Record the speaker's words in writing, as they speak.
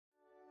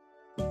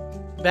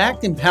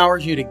Bakkt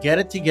empowers you to get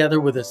it together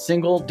with a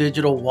single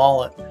digital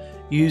wallet.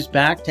 Use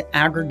Bakkt to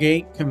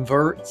aggregate,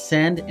 convert,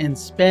 send, and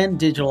spend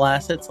digital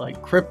assets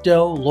like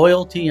crypto,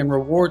 loyalty and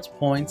rewards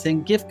points,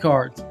 and gift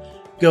cards.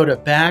 Go to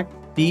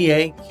bakkt.com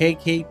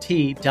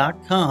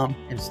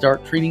and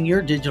start treating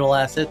your digital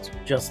assets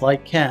just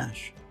like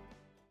cash.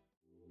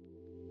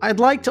 I'd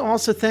like to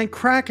also thank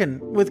Kraken.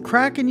 With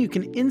Kraken, you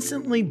can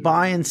instantly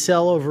buy and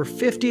sell over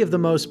 50 of the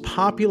most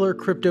popular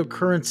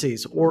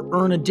cryptocurrencies or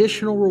earn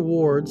additional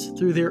rewards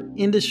through their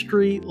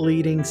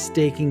industry-leading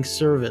staking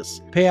service.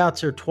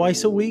 Payouts are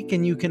twice a week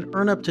and you can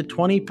earn up to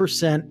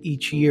 20%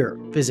 each year.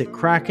 Visit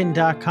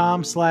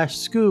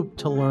kraken.com/scoop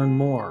to learn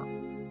more.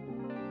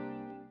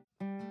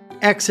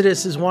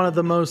 Exodus is one of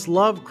the most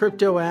loved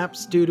crypto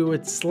apps due to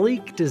its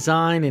sleek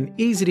design and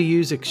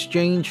easy-to-use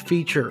exchange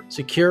feature.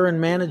 Secure and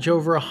manage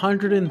over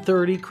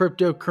 130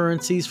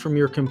 cryptocurrencies from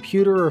your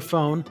computer or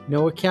phone.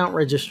 No account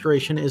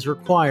registration is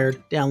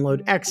required.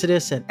 Download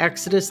Exodus at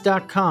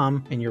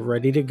exodus.com and you're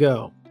ready to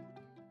go.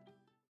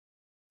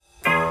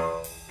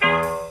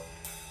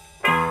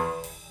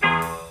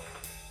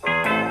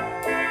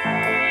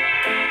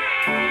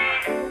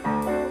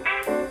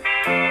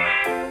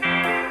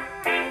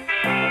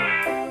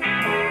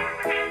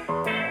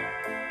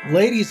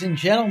 Ladies and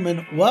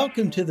gentlemen,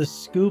 welcome to The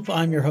Scoop.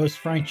 I'm your host,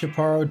 Frank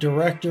Chaparro,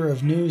 Director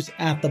of News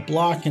at The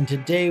Block, and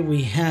today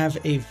we have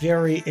a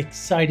very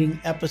exciting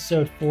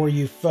episode for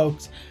you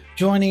folks.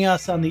 Joining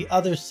us on the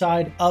other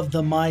side of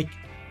the mic,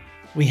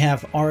 we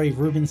have Ari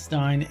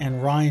Rubenstein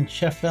and Ryan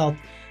Sheffield,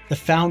 the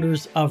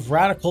founders of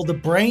Radical, the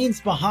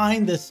brains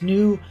behind this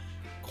new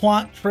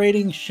quant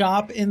trading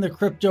shop in the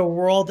crypto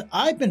world.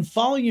 I've been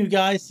following you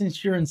guys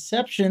since your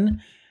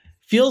inception.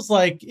 Feels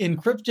like in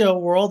crypto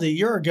world a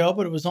year ago,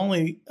 but it was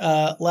only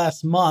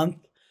last month.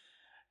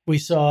 We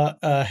saw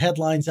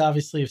headlines,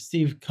 obviously, of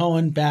Steve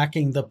Cohen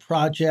backing the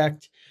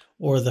project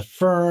or the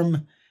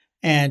firm,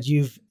 and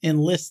you've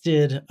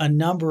enlisted a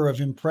number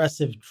of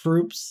impressive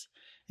troops,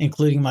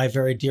 including my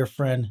very dear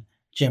friend,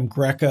 Jim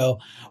Greco.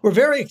 We're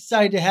very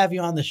excited to have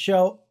you on the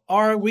show.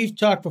 We've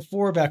talked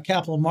before about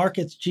capital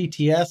markets,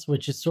 GTS,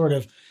 which is sort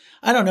of,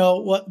 I don't know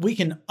what we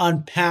can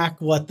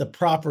unpack what the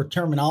proper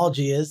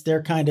terminology is.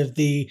 They're kind of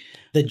the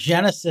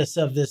genesis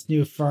of this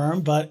new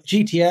firm, but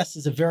GTS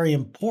is a very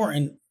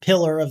important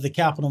pillar of the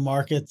capital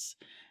markets.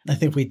 I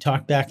think we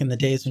talked back in the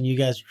days when you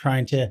guys were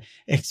trying to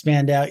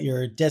expand out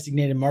your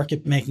designated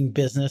market making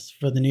business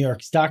for the New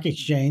York Stock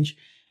Exchange.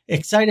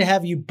 Excited to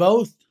have you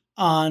both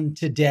on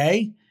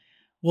today.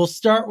 We'll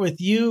start with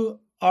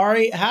you,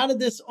 Ari. How did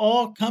this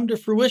all come to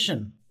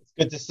fruition? It's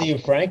good to see you,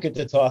 Frank. Good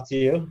to talk to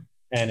you.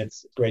 And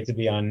it's great to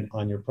be on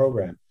your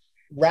program.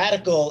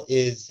 Radical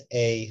is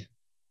a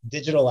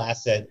digital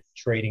asset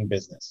trading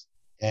business.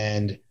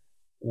 And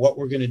what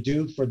we're going to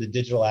do for the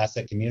digital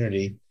asset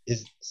community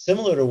is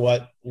similar to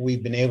what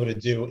we've been able to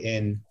do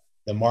in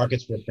the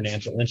markets for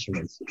financial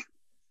instruments.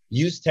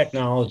 Use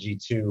technology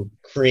to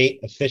create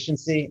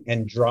efficiency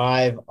and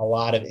drive a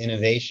lot of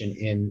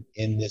innovation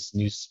in this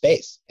new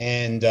space.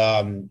 And,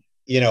 I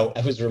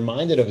was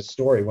reminded of a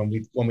story when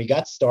we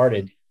got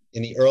started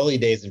in the early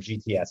days of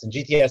GTS. And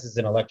GTS is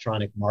an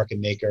electronic market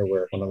maker.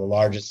 We're one of the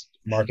largest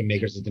market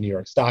makers at the New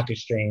York Stock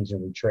Exchange, and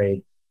we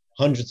trade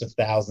hundreds of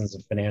thousands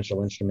of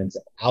financial instruments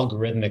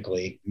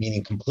algorithmically,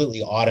 meaning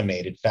completely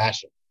automated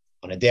fashion.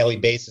 On a daily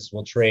basis,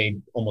 we'll trade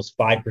almost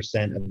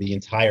 5% of the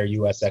entire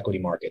US equity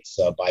markets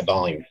by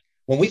volume.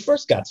 When we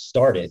first got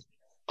started,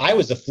 I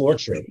was a floor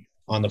trader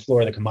on the floor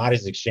of the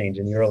commodities exchange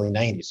in the early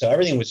 90s. So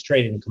everything was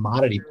traded in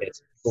commodity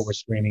pits. People were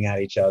screaming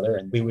at each other,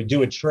 and we would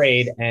do a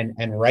trade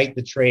and write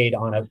the trade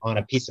on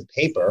a piece of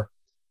paper,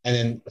 and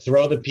then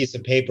throw the piece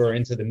of paper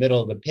into the middle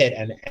of the pit,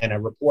 and a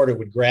reporter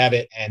would grab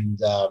it and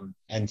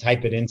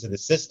type it into the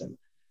system.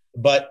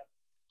 But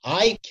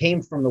I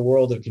came from the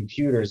world of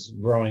computers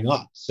growing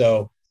up.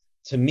 So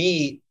to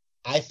me,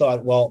 I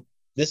thought, well,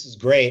 this is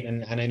great.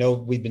 And I know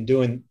we've been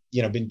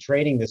been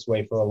trading this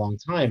way for a long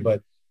time,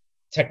 but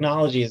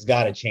technology has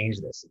got to change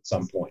this at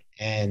some point.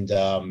 And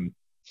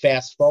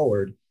fast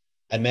forward,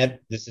 I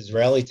met this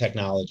Israeli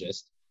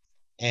technologist,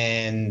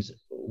 and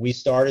we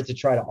started to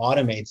try to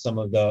automate some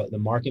of the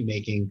market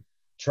making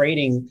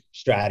trading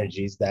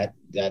strategies that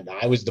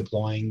I was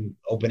deploying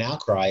open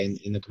outcry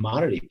in the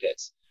commodity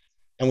pits.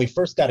 And we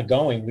first got it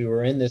going. We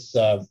were in this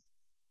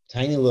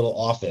tiny little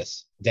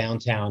office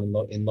downtown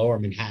in Lower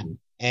Manhattan.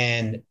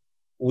 And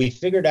we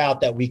figured out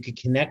that we could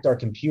connect our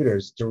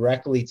computers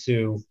directly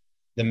to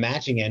the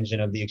matching engine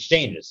of the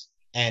exchanges.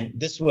 And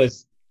this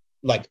was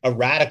like a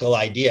radical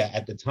idea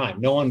at the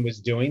time. No one was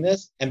doing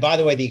this. And by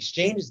the way, the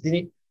exchanges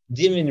didn't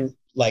even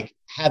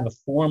have a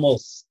formal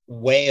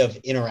way of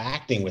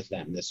interacting with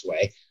them this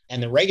way.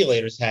 And the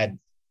regulators had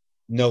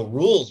no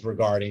rules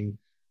regarding,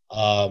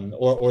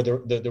 or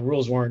the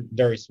rules weren't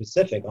very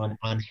specific on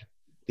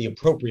the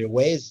appropriate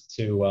ways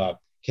to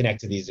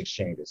connect to these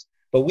exchanges.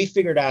 But we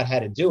figured out how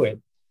to do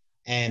it.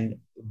 And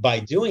by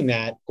doing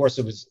that, of course,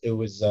 it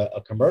was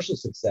a commercial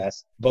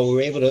success, but we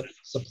were able to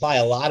supply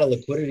a lot of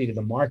liquidity to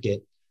the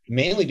market,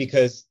 mainly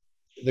because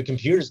the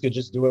computers could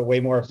just do it way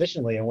more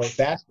efficiently and way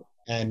faster.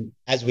 And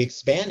as we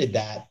expanded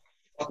that,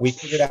 we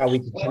figured out we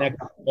could connect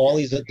all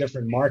these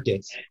different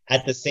markets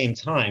at the same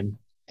time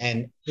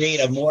and create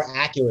a more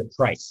accurate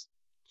price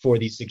for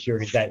these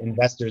securities that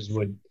investors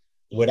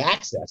would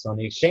access on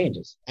the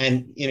exchanges.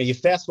 And you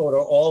fast forward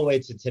all the way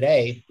to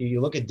today,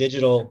 you look at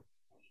digital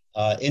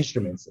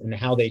instruments and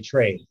how they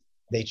trade.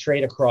 They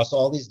trade across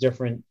all these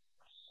different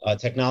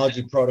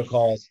technology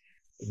protocols,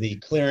 the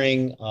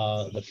clearing,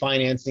 the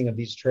financing of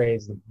these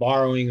trades, the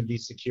borrowing of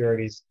these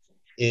securities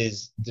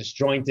is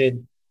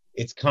disjointed.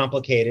 It's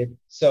complicated.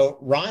 So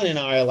Ryan and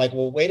I are like,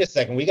 well, wait a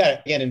second, we got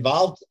to get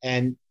involved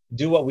and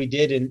do what we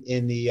did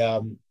in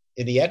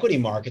the equity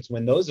markets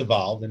when those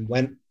evolved and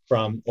went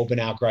from open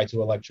outcry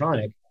to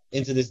electronic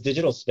into this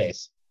digital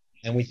space.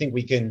 And we think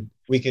we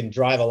can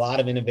drive a lot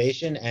of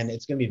innovation, and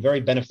it's going to be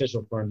very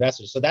beneficial for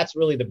investors. So that's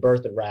really the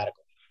birth of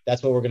Radical.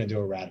 That's what we're going to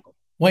do at Radical.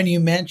 When you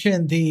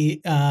mentioned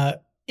the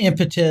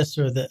impetus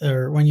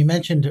or when you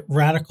mentioned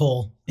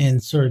Radical in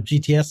sort of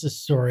GTS's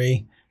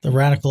story, the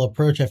Radical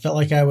approach, I felt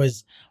like I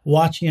was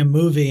watching a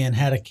movie and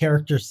had a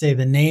character say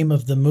the name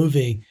of the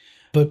movie.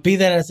 But be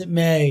that as it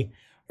may,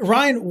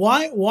 Ryan,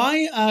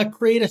 why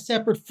create a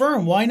separate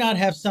firm? Why not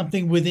have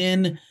something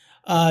within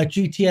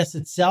GTS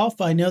itself?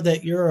 I know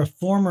that you're a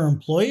former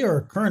employee or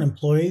a current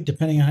employee,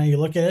 depending on how you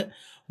look at it.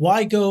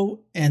 Why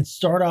go and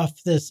start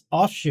off this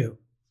offshoot?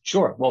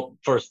 Sure. Well,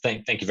 first,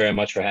 thank you very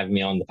much for having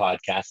me on the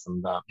podcast.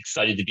 I'm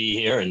excited to be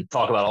here and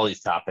talk about all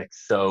these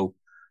topics. So,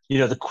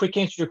 the quick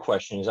answer to your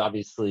question is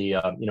obviously,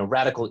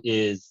 Radical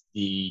is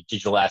the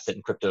digital asset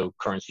and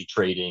cryptocurrency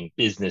trading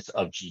business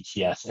of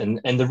GTS.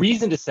 And the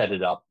reason to set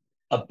it up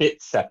a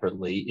bit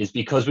separately is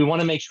because we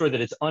want to make sure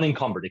that it's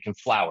unencumbered. It can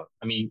flower.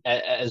 I mean,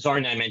 as Ari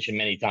and I mentioned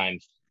many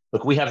times,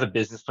 look, we have a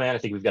business plan. I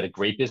think we've got a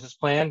great business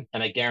plan.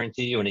 And I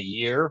guarantee you in a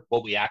year,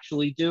 what we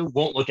actually do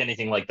won't look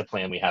anything like the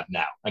plan we have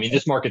now. I mean,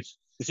 this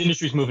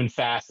industry's moving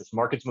fast. This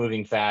market's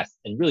moving fast.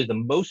 And really the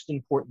most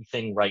important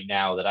thing right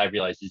now that I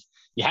realize is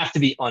you have to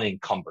be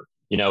unencumbered.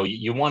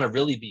 You want to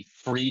really be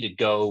free to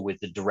go with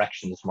the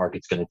direction this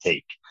market's going to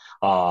take.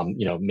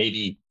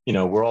 Maybe,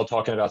 we're all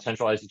talking about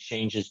centralized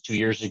exchanges 2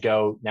 years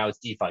ago. Now it's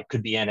DeFi,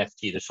 could be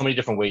NFT. There's so many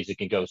different ways it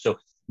can go. So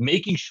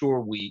making sure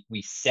we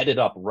set it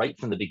up right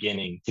from the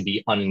beginning to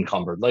be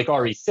unencumbered. Like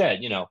Ari said,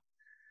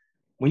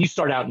 when you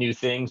start out new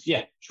things,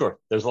 yeah, sure,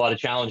 there's a lot of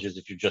challenges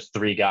if you're just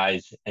three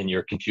guys and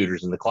your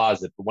computer's in the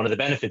closet. But one of the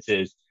benefits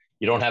is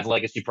you don't have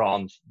legacy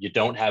problems, you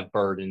don't have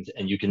burdens,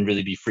 and you can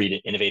really be free to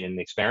innovate and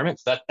experiment.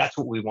 So that's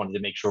what we wanted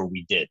to make sure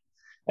we did.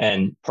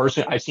 And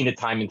personally, I've seen it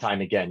time and time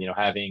again,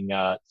 having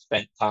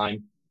spent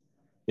time,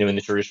 in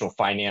the traditional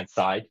finance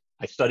side.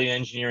 I studied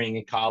engineering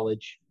in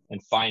college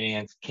and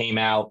finance, came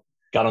out,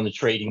 got on the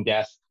trading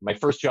desk. My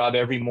first job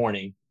every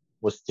morning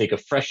was to take a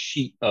fresh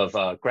sheet of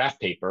graph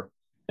paper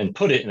and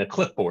put it in a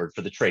clipboard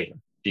for the trader,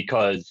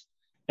 because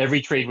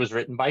every trade was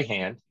written by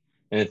hand.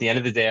 And at the end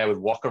of the day, I would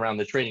walk around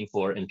the trading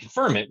floor and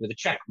confirm it with a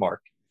check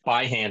mark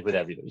by hand with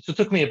everybody. So it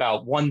took me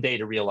about one day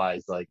to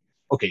realize, like,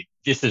 okay,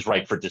 this is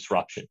ripe for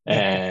disruption.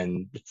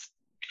 And it's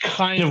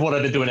kind of what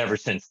I've been doing ever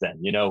since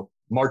then,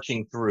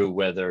 marching through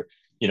whether,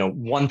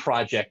 one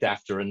project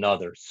after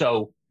another.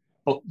 So,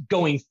 but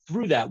going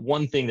through that,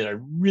 one thing that I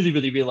really,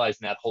 really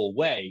realized in that whole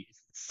way is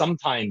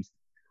sometimes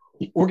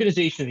the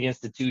organization of the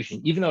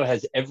institution, even though it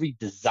has every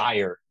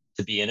desire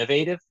to be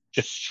innovative,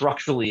 just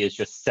structurally is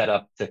just set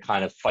up to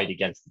kind of fight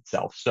against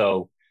itself.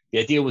 So the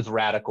idea with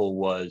Radical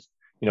was,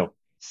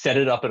 set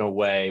it up in a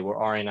way where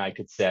Ari and I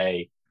could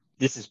say,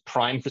 this is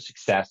primed for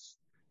success.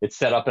 It's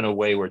set up in a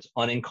way where it's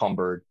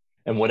unencumbered.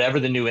 And whatever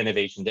the new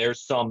innovation,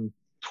 there's some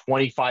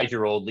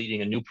 25-year-old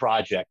leading a new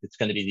project that's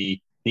going to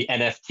be the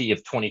NFT of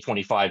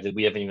 2025 that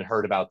we haven't even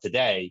heard about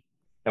today.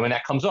 And when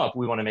that comes up,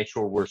 we want to make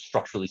sure we're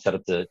structurally set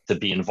up to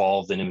be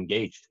involved and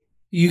engaged.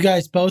 You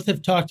guys both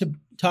have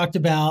talked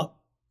about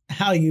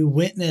how you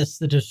witness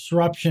the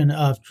disruption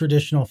of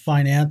traditional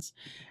finance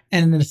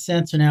and in a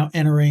sense are now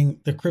entering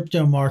the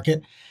crypto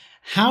market.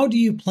 How do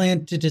you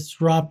plan to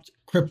disrupt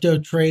crypto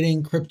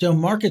trading, crypto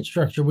market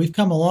structure? We've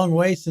come a long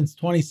way since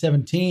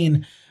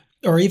 2017,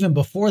 or even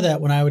before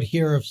that, when I would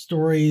hear of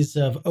stories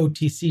of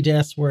OTC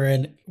desks where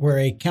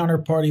a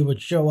counterparty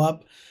would show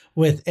up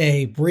with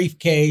a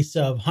briefcase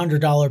of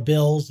 $100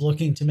 bills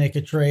looking to make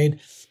a trade.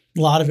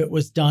 A lot of it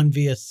was done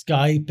via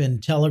Skype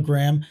and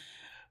Telegram.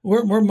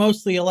 We're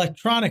mostly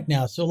electronic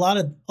now, so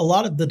a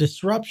lot of the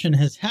disruption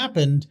has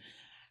happened.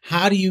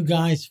 How do you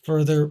guys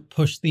further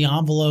push the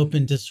envelope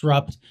and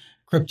disrupt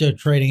crypto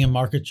trading and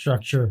market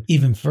structure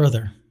even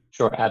further?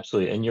 Sure,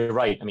 absolutely. And you're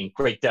right. I mean,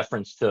 great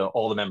deference to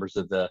all the members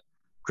of the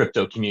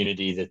crypto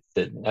community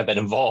that have been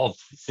involved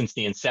since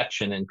the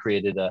inception and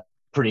created a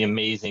pretty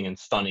amazing and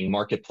stunning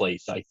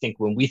marketplace. I think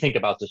when we think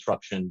about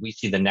disruption, we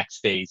see the next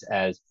phase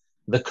as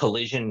the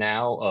collision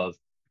now of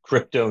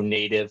crypto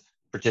native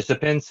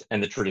participants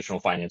and the traditional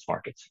finance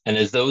markets. And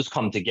as those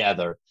come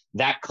together,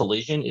 that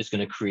collision is going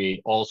to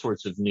create all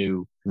sorts of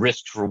new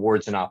risks,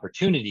 rewards, and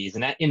opportunities.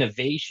 And that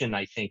innovation,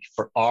 I think,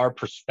 for our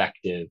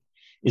perspective,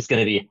 is going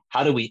to be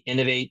how do we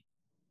innovate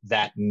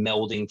that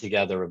melding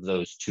together of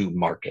those two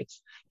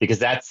markets? Because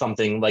that's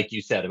something, like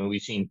you said, I mean,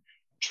 we've seen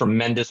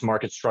tremendous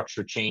market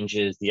structure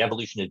changes, the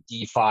evolution of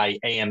DeFi,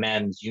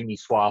 AMMs,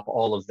 Uniswap,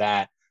 all of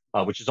that,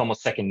 which is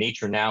almost second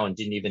nature now and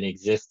didn't even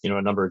exist,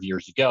 a number of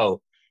years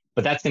ago.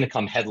 But that's going to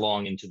come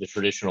headlong into the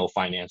traditional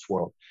finance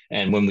world.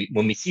 And when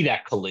we see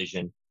that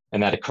collision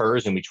and that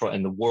occurs, and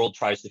the world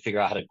tries to figure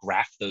out how to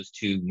graft those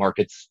two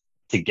markets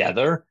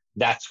together,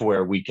 that's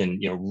where we can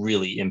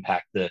really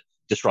impact the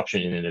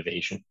disruption and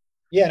innovation.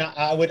 Yeah,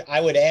 and I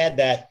would add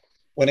that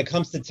when it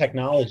comes to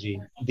technology,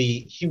 the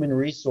human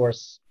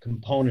resource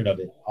component of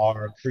it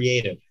are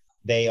creative.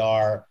 They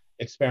are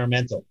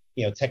experimental.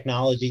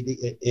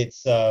 Technology,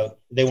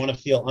 they want to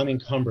feel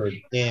unencumbered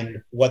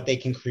in what they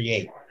can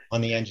create on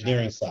the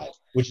engineering side,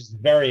 which is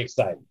very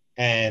exciting.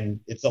 And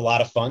it's a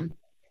lot of fun,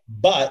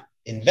 but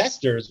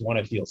investors want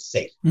to feel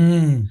safe.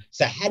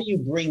 So how do you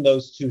bring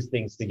those two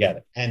things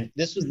together? And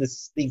this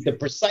was the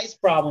precise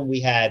problem we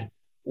had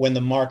when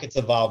the markets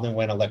evolved and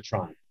went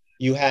electronic.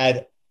 We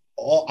have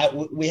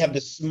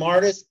the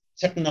smartest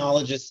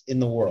technologists in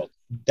the world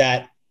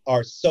that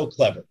are so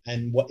clever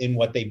and in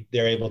what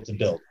they're able to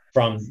build,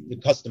 from the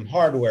custom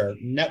hardware,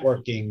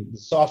 networking, the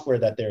software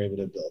that they're able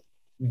to build.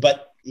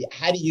 But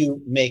how do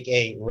you make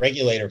a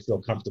regulator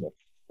feel comfortable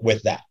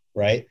with that,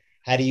 right?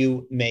 How do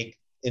you make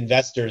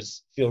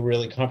investors feel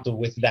really comfortable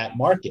with that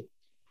market?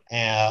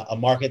 A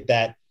market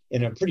that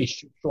in a pretty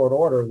short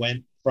order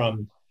went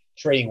from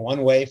trading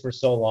one way for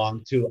so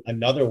long to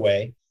another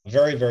way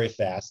very, very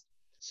fast.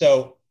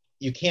 So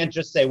you can't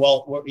just say,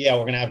 well, we're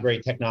going to have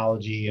great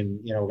technology and,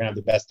 we're going to have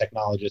the best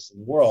technologists in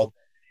the world.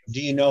 Do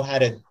you know how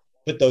to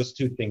put those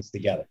two things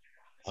together?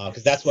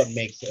 Because that's what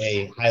makes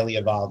a highly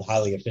evolved,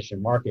 highly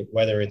efficient market,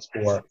 whether it's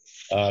for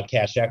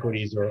cash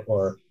equities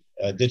or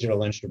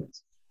digital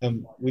instruments.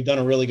 We've done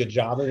a really good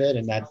job of it,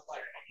 and that's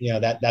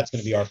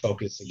going to be our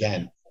focus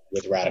again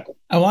with Radical.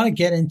 I want to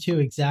get into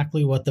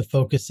exactly what the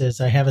focus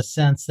is. I have a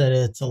sense that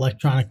it's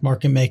electronic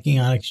market making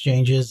on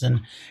exchanges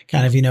and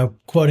kind of,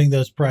 quoting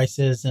those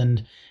prices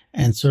and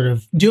sort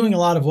of doing a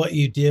lot of what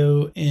you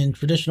do in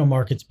traditional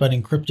markets, but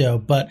in crypto.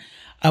 But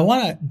I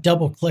want to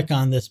double click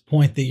on this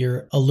point that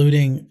you're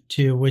alluding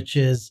to, which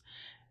is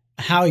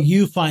how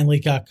you finally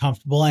got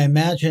comfortable. I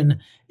imagine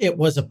it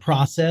was a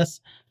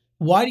process.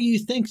 Why do you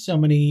think so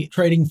many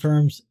trading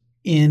firms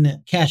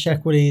in cash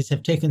equities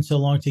have taken so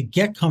long to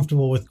get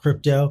comfortable with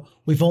crypto?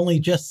 We've only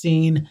just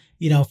seen,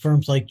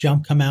 firms like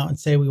Jump come out and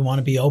say, we want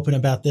to be open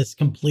about this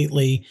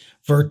completely,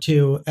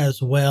 Virtu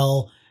as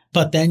well.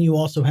 But then you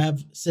also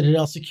have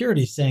Citadel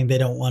Securities saying they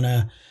don't want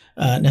to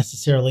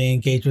necessarily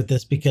engage with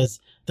this because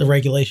the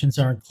regulations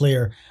aren't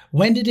clear.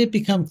 When did it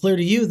become clear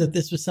to you that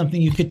this was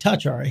something you could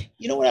touch, Ari?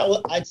 You know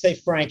what I'd say,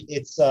 Frank?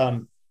 It's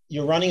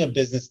you're running a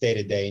business day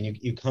to day, and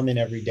you come in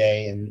every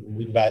day, and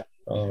we've got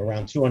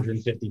around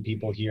 250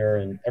 people here,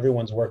 and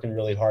everyone's working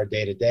really hard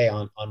day to day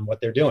on what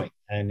they're doing.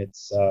 And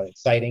it's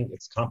exciting.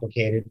 It's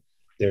complicated.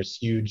 There's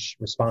huge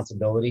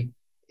responsibility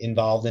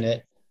involved in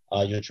it.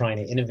 You're trying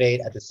to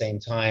innovate at the same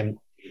time,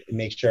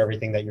 make sure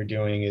everything that you're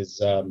doing is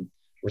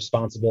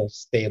responsible,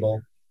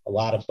 stable. A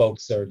lot of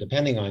folks are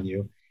depending on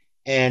you.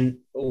 And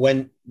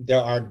when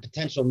there are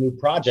potential new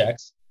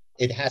projects,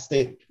 it has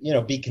to,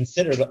 be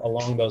considered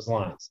along those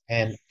lines.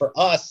 And for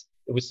us,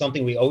 it was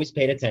something we always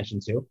paid attention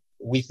to.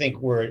 We think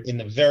we're in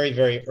the very,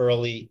 very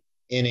early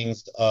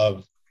innings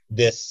of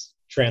this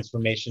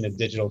transformation of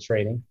digital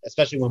trading,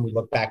 especially when we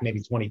look back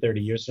maybe 20,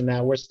 30 years from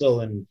now. We're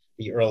still in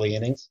the early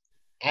innings.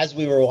 As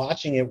we were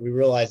watching it, we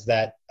realized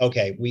that,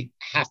 okay, we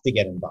have to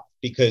get involved,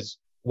 because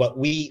what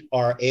we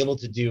are able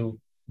to do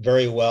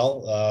very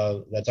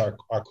well, that's our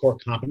core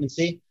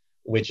competency,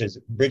 which is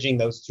bridging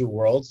those two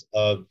worlds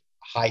of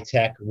high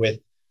tech with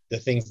the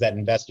things that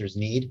investors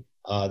need,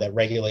 that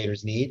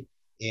regulators need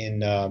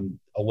in a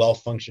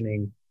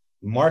well-functioning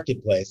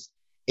marketplace.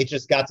 It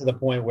just got to the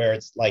point where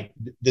it's like,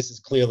 this is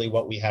clearly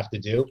what we have to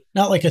do.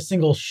 Not like a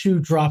single shoe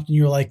dropped and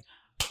you're like,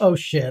 oh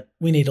shit,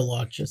 we need to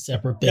launch a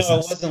separate business. No,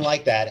 it wasn't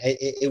like that.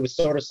 It was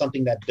sort of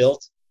something that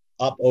built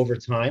up over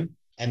time.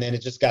 And then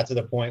it just got to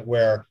the point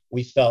where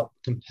we felt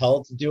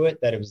compelled to do it,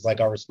 that it was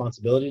like our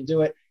responsibility to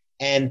do it.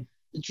 And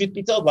the truth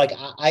be told, like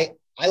I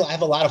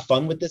have a lot of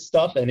fun with this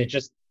stuff. And it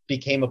just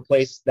became a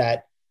place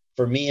that,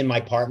 for me and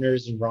my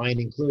partners, and Ryan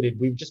included,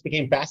 we just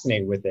became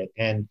fascinated with it.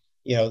 And,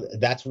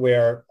 that's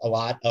where a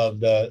lot of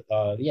the,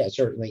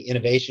 certainly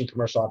innovation,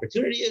 commercial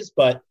opportunity is,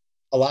 but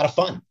a lot of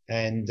fun.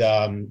 And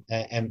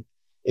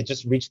it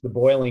just reached the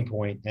boiling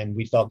point, and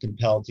we felt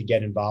compelled to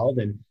get involved.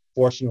 And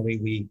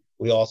fortunately,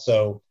 we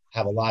also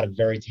have a lot of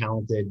very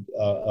talented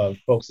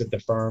folks at the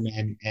firm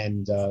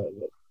and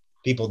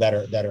people that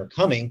are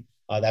coming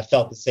that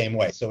felt the same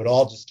way. So it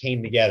all just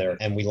came together,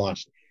 and we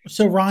launched it.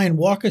 So Ryan,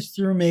 walk us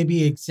through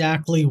maybe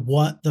exactly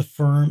what the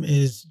firm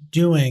is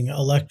doing.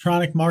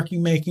 Electronic market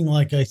making,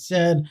 like I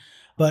said,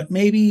 but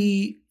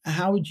maybe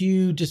how would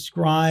you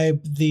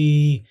describe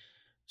the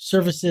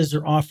services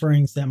or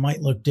offerings that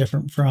might look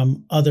different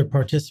from other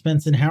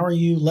participants, and how are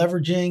you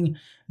leveraging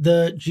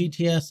the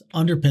GTS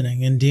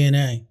underpinning and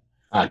DNA?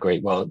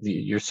 Great. Well,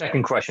 your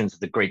second question is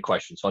the great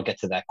question. So I'll get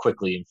to that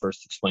quickly and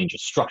first explain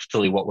just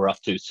structurally what we're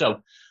up to. So,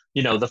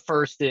 the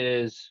first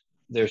is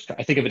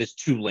I think of it as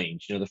two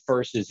lanes. The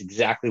first is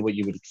exactly what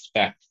you would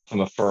expect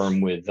from a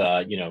firm with,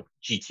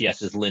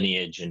 GTS's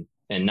lineage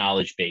and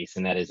knowledge base,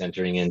 and that is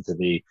entering into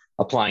the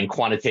applying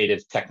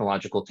quantitative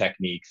technological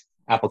techniques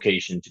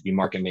application to be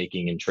market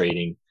making and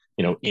trading,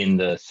 in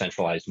the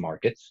centralized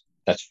markets.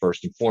 That's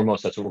first and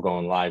foremost. That's what we're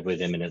going live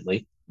with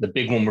imminently. The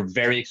big one we're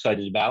very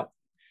excited about,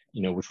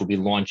 which will be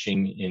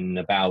launching in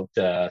about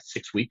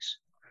 6 weeks,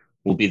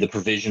 will be the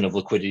provision of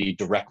liquidity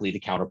directly to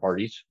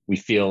counterparties. We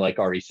feel like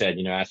Ari said,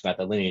 asked about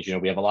the lineage,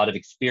 we have a lot of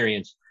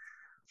experience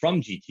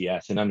from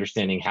GTS and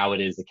understanding how it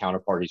is the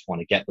counterparties want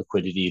to get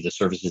liquidity, the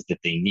services that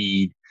they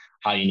need,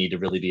 how you need to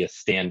really be a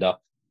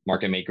stand-up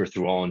market maker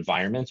through all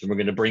environments. And we're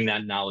going to bring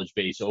that knowledge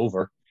base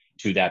over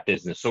to that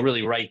business. So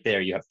really right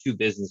there, you have two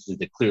businesses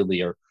that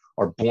clearly are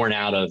born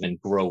out of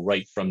and grow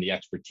right from the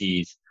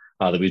expertise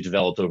that we've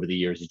developed over the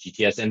years at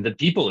GTS, and the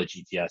people at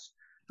GTS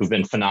who've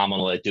been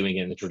phenomenal at doing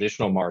it in the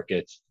traditional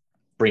markets,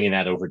 bringing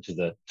that over to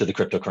the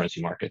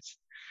cryptocurrency markets.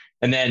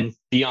 And then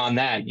beyond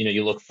that,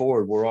 you look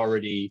forward, we're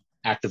already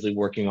actively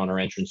working on our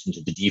entrance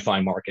into the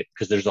DeFi market,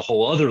 because there's a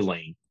whole other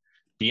lane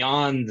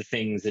beyond the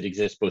things that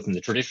exist both in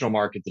the traditional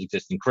market that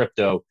exist in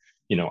crypto.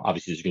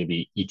 Obviously there's going to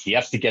be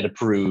ETFs to get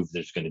approved.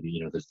 There's going to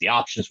be, there's the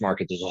options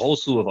market. There's a whole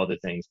slew of other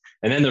things.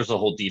 And then there's a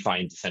whole DeFi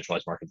and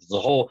decentralized market. There's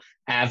a whole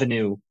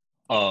avenue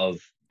of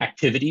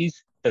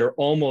activities that are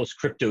almost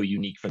crypto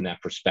unique from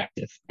that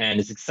perspective. And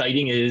as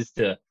exciting it is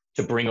to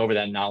bring over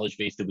that knowledge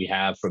base that we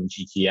have from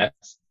GTS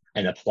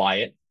and apply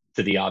it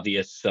to the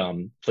obvious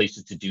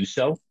places to do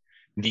so,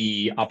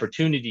 the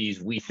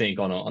opportunities we think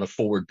on a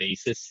forward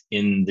basis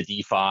in the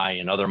DeFi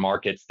and other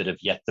markets that have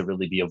yet to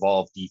really be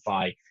evolved,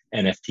 DeFi,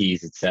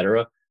 NFTs, et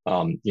cetera,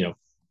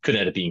 could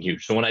end up being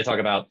huge. So when I talk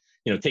about,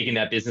 taking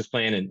that business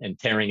plan and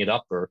tearing it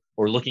up, or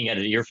looking at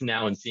it a year from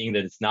now and seeing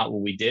that it's not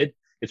what we did,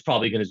 it's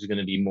probably going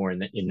to be more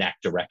in that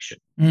direction.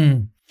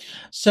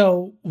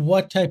 So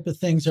what type of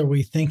things are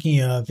we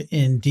thinking of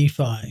in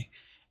DeFi?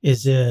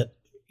 Is it,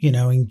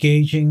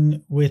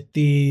 engaging with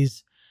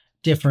these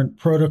different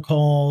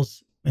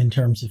protocols in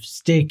terms of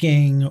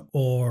staking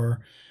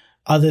or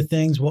other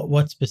things?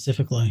 What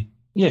specifically?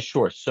 Yeah,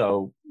 sure.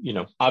 So,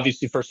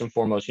 obviously, first and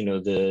foremost,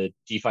 the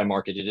DeFi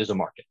market, it is a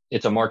market.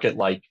 It's a market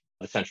like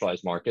the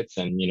centralized markets.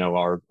 And,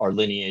 our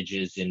lineage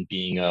is in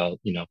being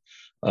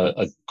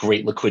a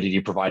great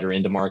liquidity provider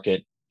into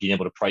market, being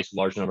able to price a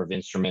large number of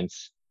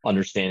instruments,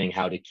 understanding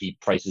how to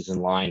keep prices in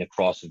line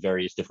across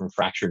various different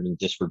fractured and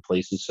disparate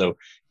places. So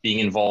being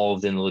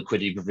involved in the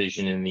liquidity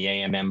provision and the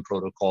AMM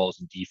protocols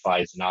and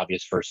DeFi is an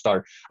obvious first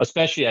start,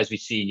 especially as we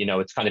see,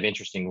 it's kind of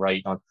interesting,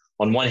 right?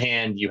 On one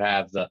hand, you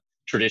have the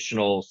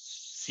traditional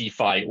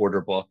CeFi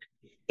order book,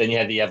 then you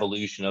have the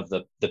evolution of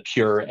the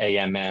pure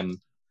AMM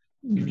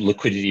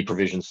liquidity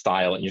provision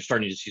style, and you're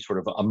starting to see sort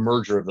of a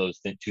merger of those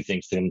two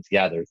things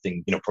together.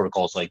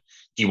 Protocols like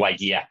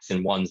DYDX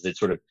and ones that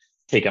sort of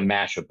take a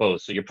mash of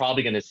both. So you're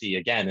probably going to see,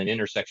 again, an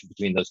intersection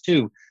between those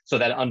two. So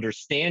that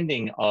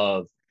understanding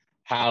of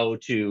how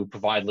to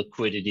provide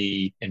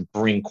liquidity and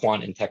bring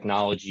quant and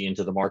technology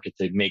into the market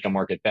to make a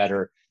market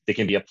better, that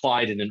can be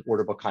applied in an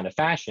order book kind of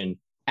fashion.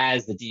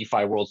 As the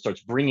DeFi world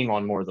starts bringing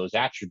on more of those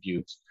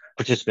attributes,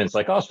 participants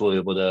like us will be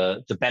able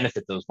to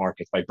benefit those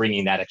markets by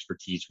bringing that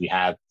expertise we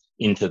have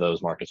into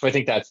those markets. So I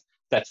think that's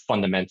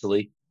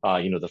fundamentally,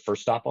 the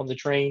first stop on the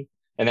train.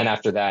 And then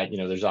after that,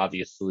 there's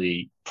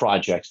obviously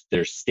projects,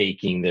 there's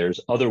staking, there's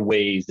other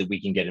ways that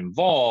we can get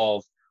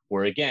involved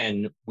where,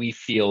 again, we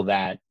feel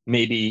that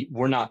maybe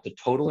we're not the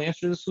total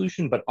answer to the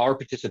solution, but our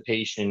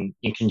participation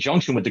in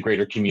conjunction with the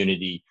greater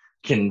community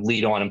can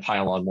lead on and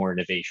pile on more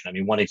innovation. I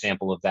mean, one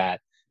example of that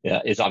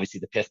is obviously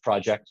the Pith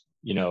project.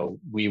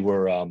 We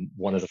were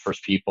one of the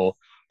first people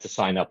to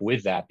sign up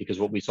with that, because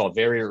what we saw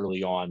very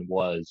early on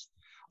was,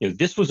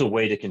 this was a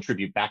way to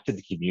contribute back to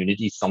the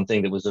community,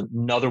 something that was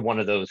another one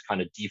of those kind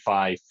of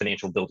DeFi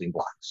financial building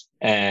blocks.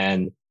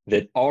 And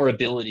that our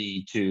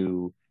ability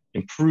to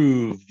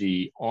improve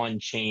the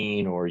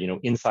on-chain or,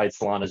 inside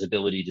Solana's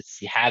ability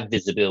to have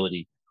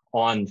visibility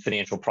on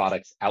financial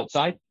products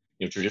outside,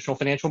 traditional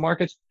financial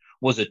markets,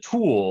 was a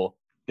tool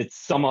that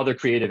some other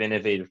creative,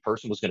 innovative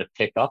person was going to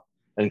pick up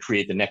and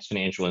create the next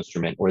financial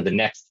instrument or the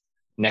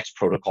next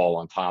protocol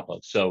on top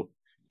of. So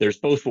there's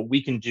both what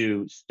we can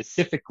do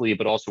specifically,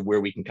 but also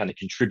where we can kind of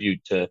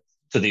contribute to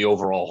the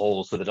overall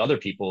whole, so that other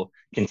people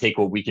can take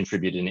what we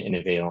contribute and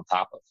innovate on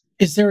top of.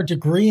 Is there a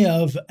degree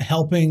of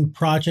helping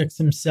projects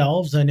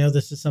themselves? I know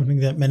this is something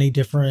that many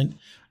different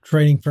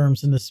trading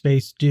firms in the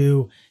space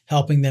do,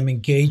 helping them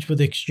engage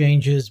with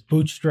exchanges,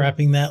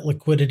 bootstrapping that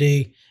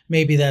liquidity.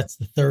 Maybe that's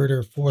the third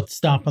or fourth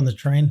stop on the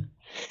train.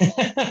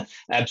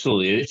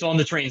 Absolutely. It's on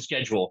the train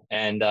schedule.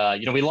 And,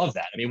 we love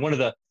that. I mean, one of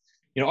the,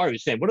 Ari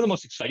was saying, one of the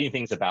most exciting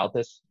things about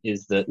this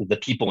is the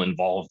people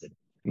involved in it.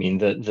 I mean,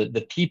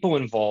 the people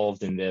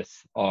involved in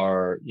this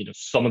are,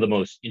 some of the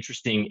most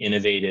interesting,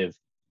 innovative,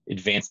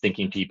 advanced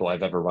thinking people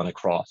I've ever run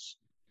across.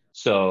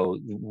 So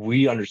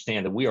we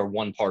understand that we are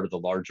one part of the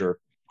larger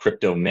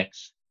crypto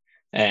mix,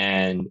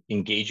 and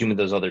engaging with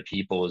those other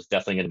people is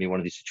definitely going to be one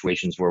of these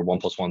situations where 1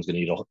 + 1 is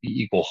going to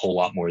equal a whole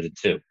lot more than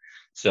 2.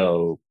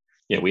 So,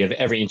 we have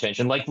every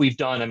intention, like we've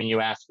done. I mean,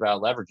 you asked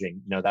about leveraging.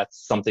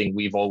 That's something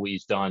we've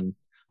always done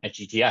at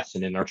GTS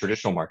and in our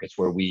traditional markets,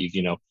 where we've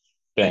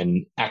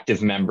been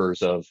active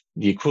members of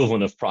the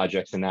equivalent of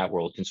projects in that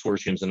world,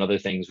 consortiums and other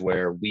things,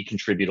 where we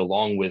contribute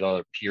along with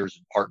other peers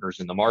and partners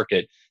in the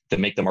market to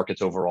make the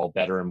markets overall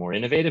better and more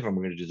innovative. And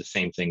we're going to do the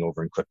same thing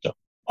over in crypto.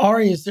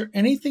 Ari, is there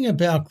anything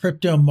about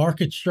crypto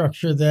market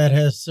structure that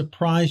has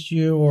surprised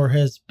you or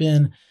has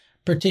been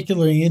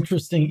particularly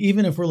interesting,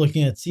 even if we're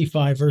looking at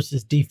CeFi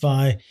versus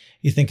DeFi?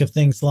 You think of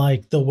things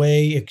like the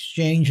way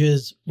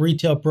exchanges,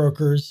 retail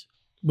brokers,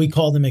 we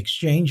call them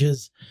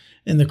exchanges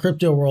in the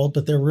crypto world,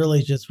 but they're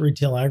really just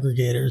retail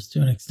aggregators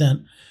to an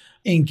extent,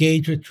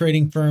 engage with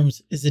trading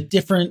firms. Is it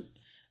different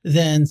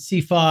than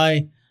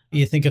CeFi?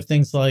 You think of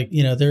things like,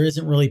 there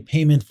isn't really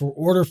payment for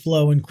order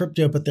flow in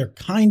crypto, but there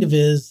kind of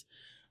is.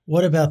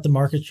 What about the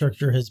market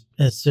structure has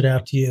stood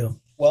out to you?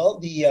 Well,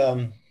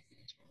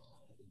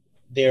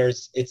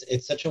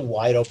 it's such a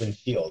wide open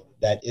field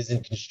that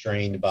isn't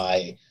constrained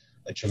by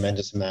a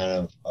tremendous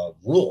amount of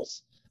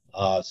rules.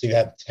 So you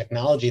have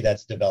technology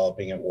that's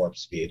developing at warp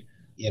speed,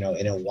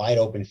 in a wide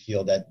open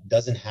field that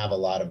doesn't have a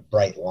lot of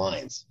bright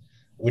lines,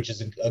 which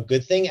is a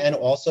good thing and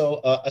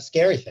also a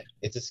scary thing.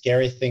 It's a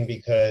scary thing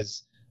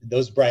because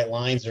those bright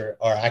lines are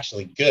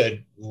actually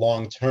good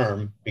long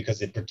term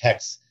because it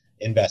protects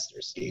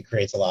investors. It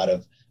creates a lot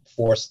of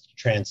forced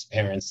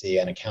transparency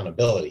and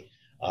accountability,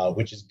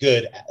 which is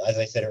good, as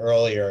I said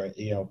earlier,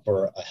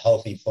 for a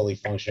healthy, fully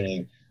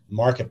functioning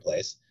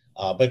marketplace,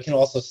 but can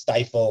also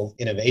stifle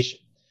innovation.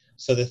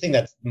 So the thing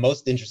that's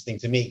most interesting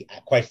to me,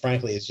 quite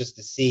frankly, is just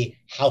to see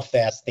how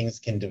fast things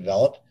can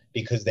develop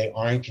because they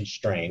aren't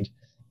constrained.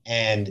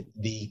 And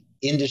the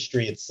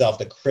industry itself,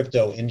 the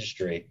crypto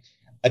industry,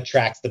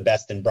 attracts the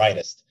best and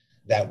brightest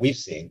that we've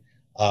seen.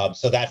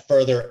 So that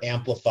further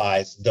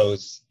amplifies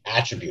those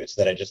attributes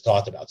that I just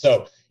talked about.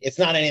 So it's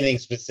not anything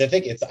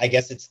specific. I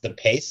guess it's the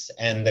pace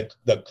and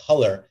the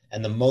color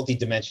and the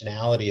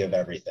multidimensionality of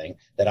everything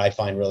that I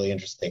find really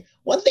interesting.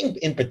 One thing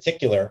in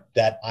particular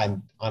that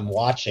I'm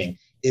watching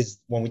is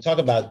when we talk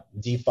about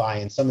DeFi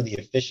and some of the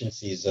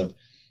efficiencies of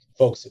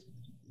folks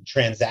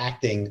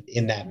transacting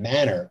in that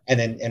manner.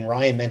 And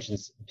Ryan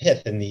mentions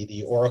Pyth and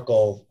the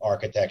Oracle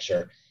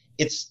architecture.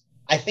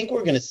 I think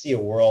we're going to see a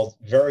world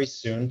very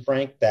soon,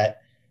 Frank,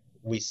 that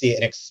we see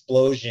an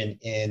explosion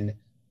in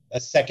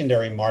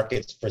secondary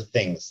markets for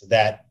things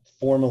that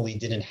formerly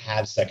didn't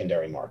have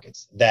secondary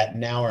markets, that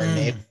now are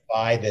enabled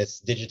by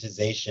this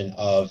digitization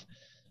of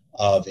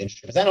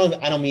instruments.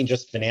 I don't mean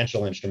just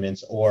financial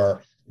instruments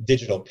or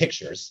digital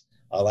pictures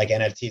like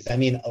NFTs. I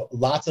mean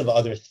lots of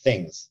other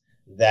things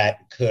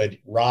that could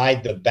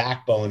ride the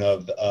backbone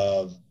of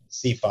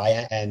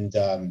CeFi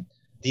and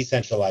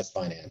decentralized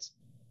finance.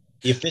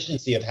 The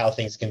efficiency of how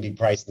things can be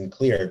priced and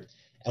cleared.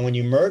 And when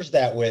you merge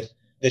that with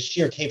the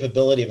sheer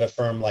capability of a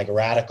firm like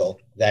Radical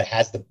that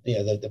has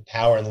the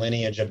power and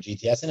lineage of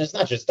GTS, and it's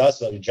not just us,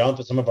 so Jump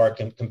and some of our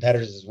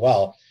competitors as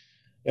well.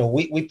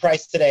 We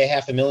price today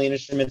 500,000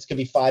 instruments, could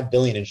be 5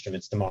 billion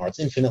instruments tomorrow. It's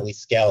infinitely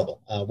scalable.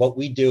 What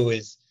we do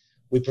is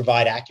we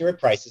provide accurate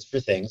prices for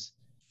things,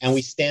 and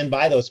we stand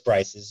by those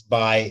prices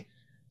by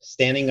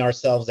standing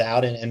ourselves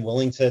out and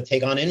willing to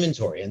take on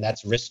inventory, and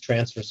that's risk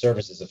transfer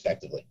services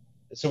effectively.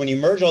 So when you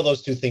merge all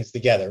those two things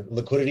together,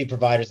 liquidity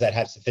providers that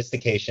have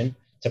sophistication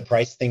to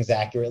price things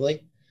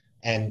accurately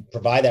and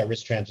provide that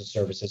risk transfer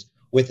services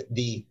with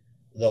the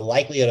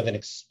likelihood of an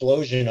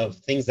explosion of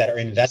things that are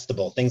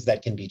investable, things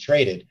that can be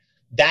traded,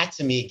 that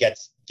to me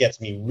gets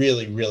me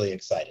really, really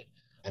excited.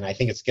 And I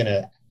think it's going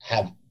to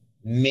have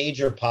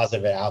major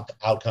positive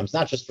outcomes,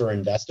 not just for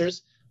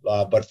investors,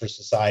 but for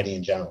society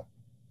in general.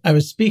 I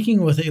was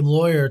speaking with a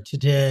lawyer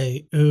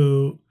today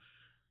who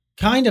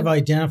kind of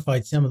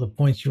identified some of the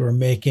points you were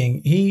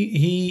making.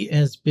 He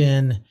has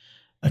been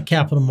a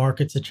capital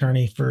markets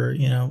attorney for,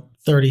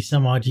 30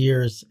 some odd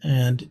years.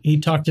 And he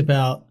talked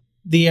about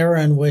the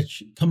era in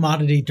which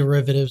commodity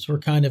derivatives were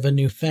kind of a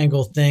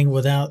newfangled thing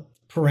without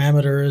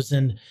parameters.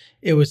 And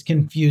it was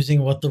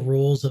confusing what the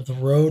rules of the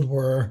road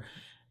were.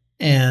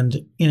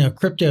 And,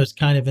 crypto is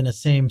kind of in the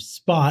same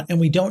spot. And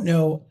we don't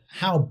know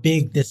how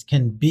big this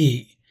can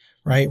be,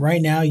 right?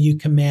 Right now, you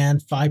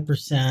command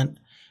 5%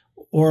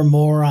 or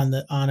more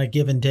on a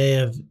given day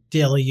of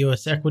daily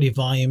U.S. equity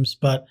volumes.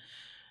 But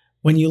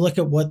when you look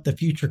at what the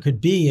future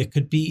could be, it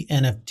could be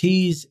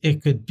NFTs,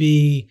 it could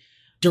be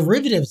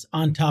derivatives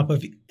on top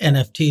of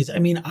NFTs. I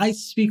mean, I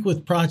speak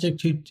with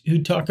projects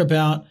who talk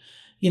about,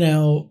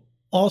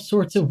 all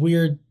sorts of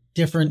weird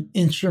different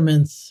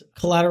instruments,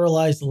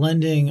 collateralized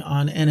lending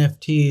on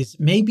NFTs.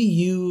 Maybe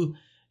you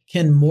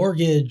can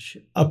mortgage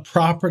a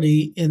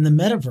property in the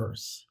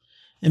metaverse.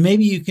 And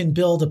maybe you can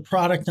build a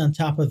product on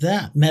top of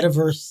that,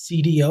 metaverse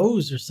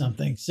CDOs or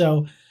something.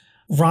 So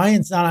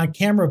Ryan's not on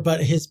camera,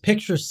 but his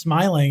picture's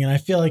smiling, and I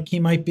feel like he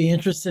might be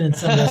interested in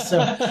some of this. So,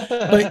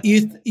 but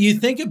you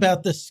think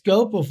about the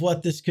scope of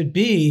what this could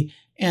be,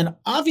 and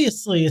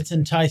obviously it's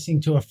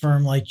enticing to a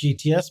firm like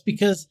GTS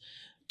because,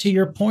 to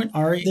your point,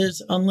 Ari,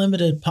 there's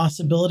unlimited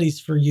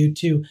possibilities for you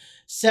to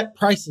set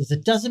prices.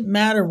 It doesn't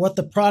matter what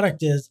the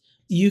product is.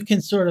 you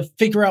can sort of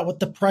figure out what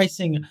the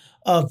pricing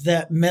of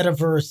that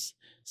metaverse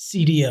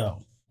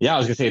CDO. Yeah, I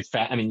was going to say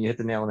I mean, you hit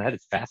the nail on the head.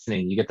 It's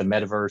fascinating. You get the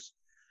metaverse,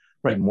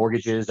 right?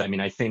 Mortgages. I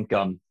mean, I think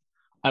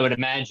I would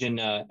imagine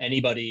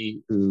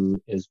anybody who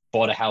has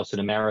bought a house in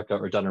America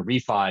or done a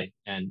refi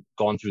and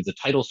gone through the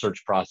title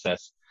search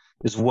process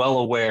is well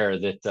aware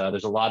that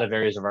there's a lot of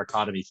areas of our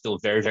economy still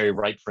very, very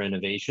ripe for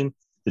innovation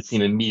that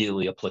seem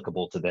immediately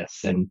applicable to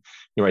this. And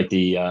you're right,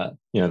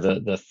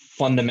 the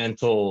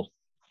fundamental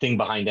thing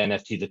behind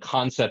NFT, the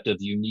concept of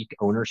unique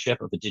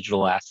ownership of a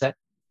digital asset,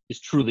 is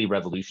truly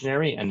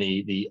revolutionary, and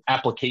the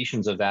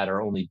applications of that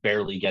are only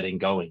barely getting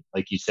going.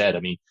 Like you said,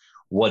 I mean,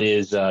 what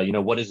is a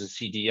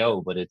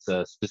CDO? But it's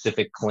a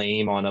specific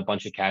claim on a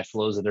bunch of cash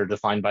flows that are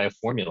defined by a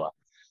formula.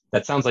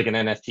 That sounds like an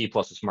NFT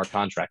plus a smart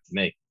contract to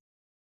me.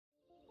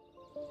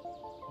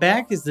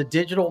 Bakkt is the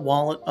digital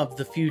wallet of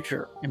the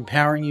future,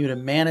 empowering you to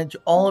manage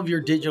all of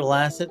your digital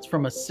assets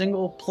from a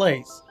single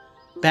place.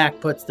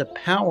 Bakkt puts the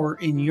power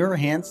in your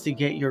hands to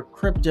get your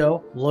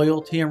crypto,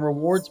 loyalty and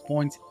rewards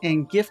points,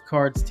 and gift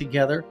cards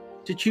together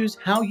to choose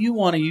how you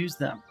want to use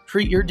them.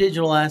 Treat your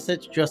digital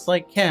assets just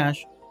like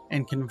cash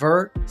and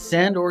convert,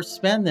 send, or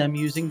spend them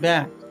using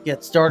Bakkt.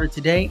 Get started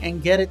today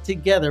and get it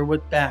together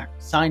with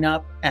Bakkt. Sign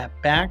up at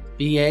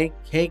BAKKT.com.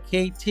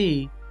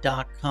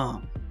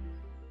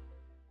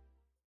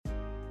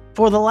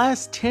 For the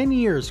last 10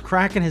 years,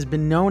 Kraken has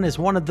been known as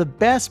one of the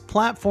best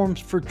platforms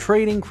for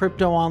trading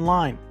crypto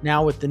online.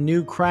 Now with the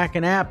new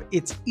Kraken app,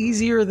 it's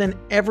easier than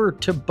ever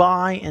to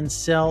buy and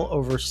sell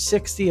over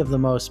 60 of the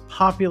most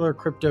popular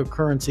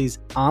cryptocurrencies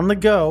on the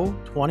go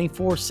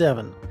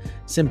 24/7.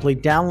 Simply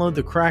download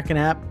the Kraken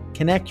app,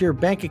 connect your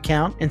bank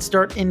account, and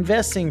start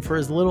investing for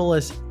as little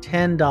as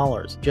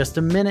 $10. Just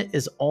a minute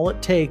is all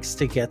it takes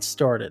to get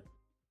started.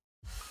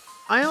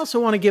 I also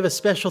want to give a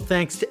special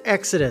thanks to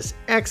Exodus.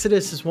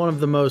 Exodus is one of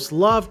the most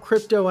loved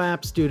crypto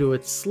apps due to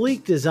its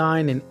sleek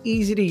design and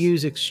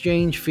easy-to-use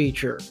exchange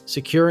feature.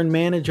 Secure and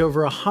manage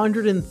over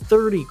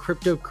 130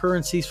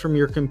 cryptocurrencies from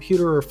your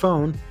computer or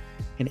phone,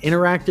 and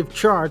interactive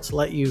charts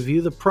let you view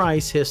the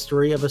price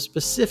history of a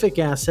specific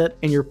asset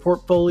and your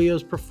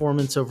portfolio's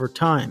performance over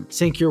time.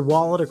 Sync your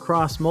wallet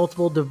across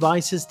multiple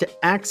devices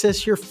to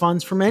access your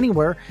funds from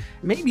anywhere.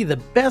 Maybe the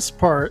best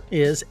part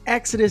is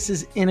Exodus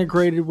is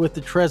integrated with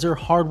the Trezor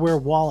hardware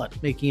wallet,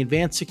 making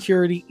advanced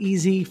security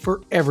easy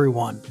for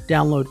everyone.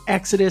 Download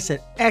Exodus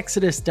at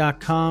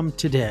exodus.com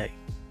today.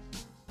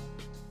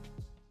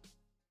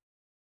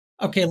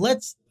 Okay,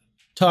 let's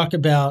talk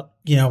about,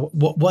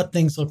 what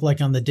things look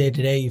like on the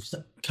day-to-day. You've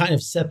kind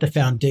of set the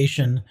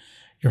foundation.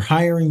 You're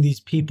hiring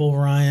these people,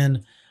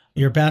 Ryan.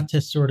 You're about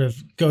to sort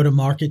of go to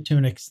market to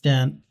an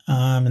extent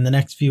in the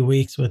next few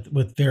weeks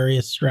with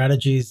various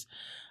strategies.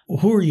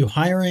 Who are you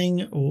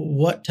hiring?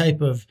 What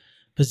type of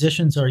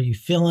positions are you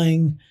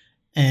filling?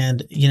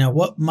 And,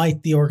 what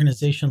might the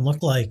organization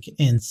look like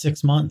in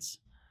 6 months?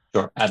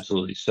 Sure,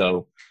 absolutely.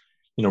 So,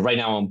 right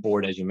now on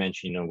board, as you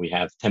mentioned, we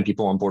have 10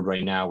 people on board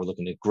right now. We're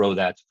looking to grow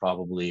that to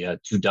probably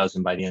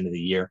 24 by the end of the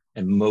year.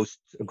 And most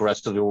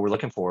aggressively, what we're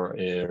looking for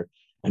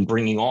and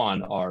bringing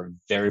on are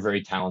very,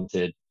 very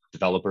talented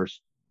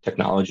developers,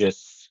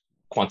 technologists,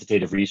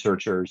 quantitative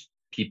researchers,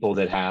 people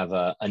that have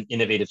an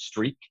innovative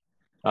streak,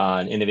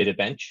 an innovative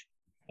bench.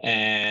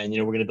 And,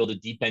 we're going to build a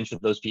deep bench of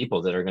those people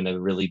that are going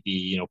to really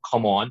be,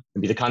 come on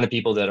and be the kind of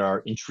people that are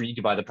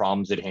intrigued by the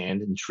problems at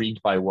hand,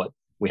 intrigued by what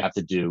we have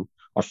to do,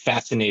 are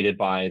fascinated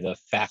by the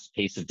fast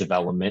pace of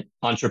development,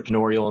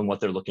 entrepreneurial in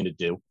what they're looking to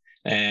do.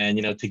 And,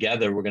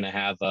 together we're going to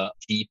have a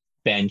deep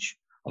bench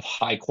of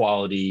high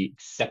quality,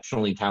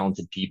 exceptionally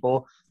talented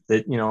people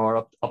that, are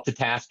up to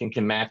task and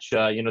can match,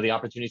 the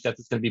opportunity set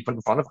that's going to be put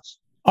in front of us.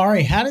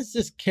 Ari, how does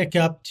this kick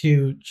up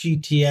to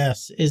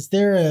GTS? Is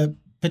there a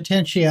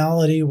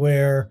potentiality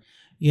where,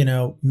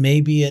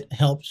 maybe it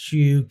helps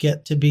you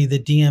get to be the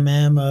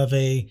DMM of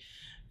a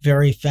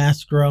very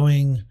fast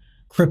growing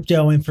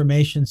crypto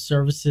information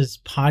services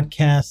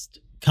podcast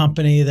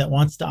company that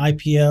wants to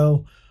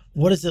IPO?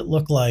 What does it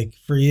look like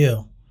for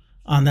you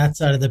on that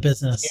side of the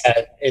business?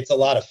 Yeah, it's a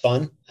lot of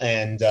fun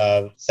and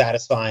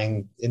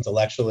satisfying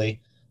intellectually.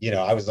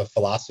 I was a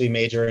philosophy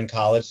major in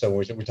college, so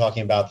we're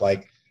talking about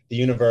like the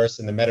universe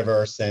and the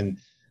metaverse and,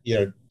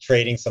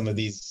 trading some of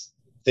these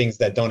things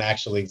that don't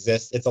actually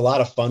exist. It's a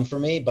lot of fun for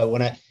me. But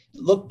when I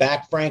look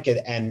back, Frank,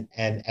 and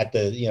at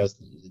the,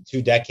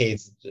 2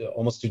 decades,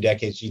 almost 2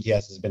 decades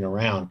GTS has been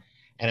around,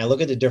 and I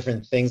look at the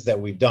different things that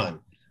we've done.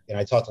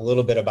 I talked a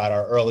little bit about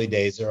our early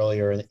days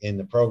earlier in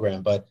the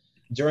program, but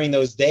during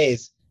those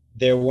days,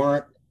 there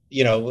weren't,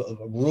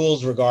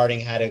 rules regarding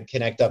how to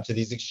connect up to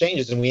these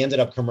exchanges. And we ended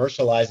up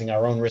commercializing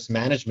our own risk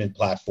management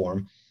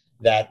platform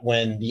that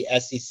when the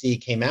SEC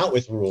came out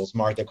with rules,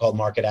 they're called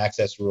market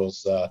access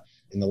rules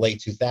in the late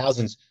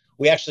 2000s,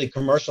 we actually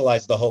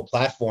commercialized the whole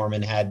platform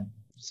and had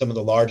some of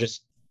the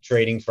largest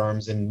trading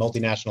firms and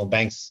multinational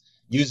banks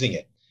using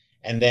it.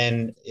 And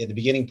then in the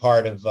beginning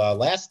part of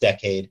last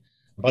decade,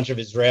 a bunch of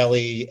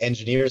Israeli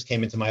engineers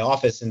came into my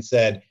office and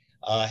said,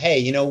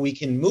 hey, we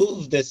can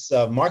move this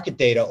market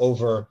data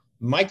over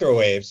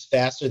microwaves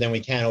faster than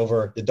we can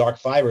over the dark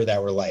fiber that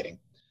we're lighting.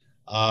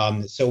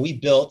 So we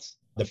built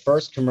the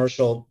first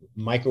commercial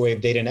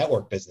microwave data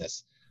network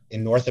business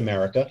in North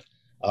America.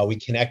 We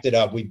connected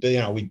up. We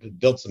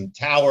built some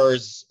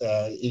towers.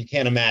 You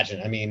can't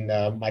imagine. I mean,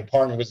 my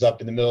partner was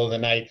up in the middle of the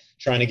night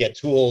trying to get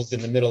tools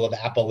in the middle of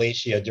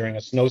Appalachia during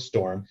a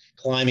snowstorm,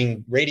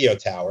 climbing radio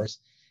towers.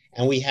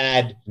 And we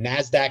had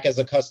NASDAQ as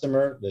a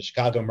customer, the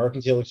Chicago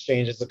Mercantile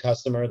Exchange as a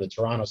customer, the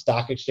Toronto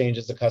Stock Exchange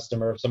as a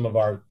customer, some of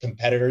our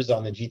competitors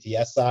on the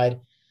GTS side.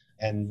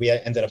 And we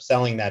ended up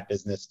selling that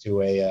business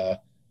to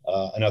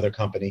another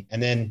company.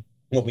 And then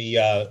when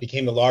we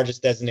became the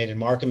largest designated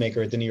market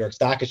maker at the New York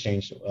Stock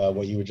Exchange,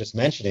 what you were just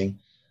mentioning,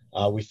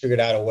 we figured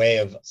out a way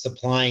of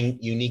supplying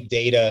unique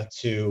data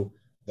to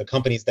the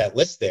companies that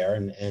list there.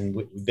 And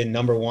we've been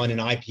number one in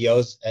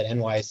IPOs at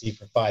NYSE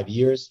for 5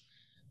 years.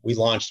 We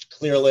launched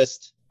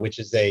ClearList, which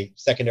is a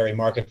secondary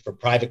market for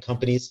private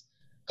companies,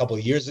 a couple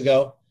of years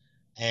ago.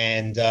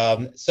 And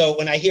so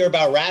when I hear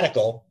about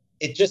Radical,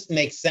 it just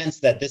makes sense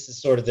that this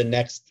is sort of the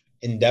next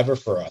endeavor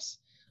for us.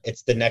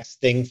 It's the next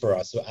thing for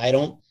us. So I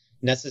don't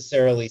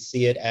necessarily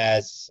see it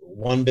as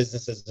one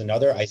business as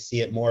another. I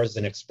see it more as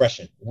an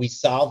expression. We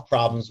solve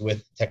problems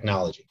with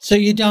technology. So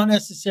you don't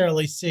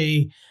necessarily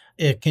see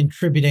it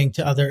contributing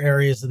to other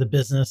areas of the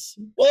business?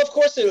 Well, of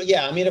course it will.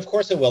 Yeah, I mean, of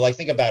course it will. Like,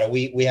 think about it.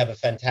 We have a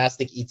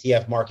fantastic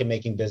ETF market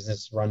making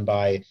business run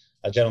by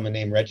a gentleman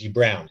named Reggie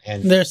Brown.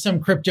 And there's some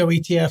crypto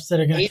ETFs that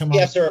are going to come on.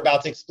 ETFs are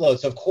about to explode.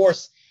 So of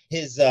course,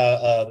 his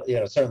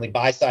certainly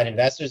buy side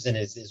investors and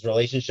his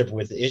relationship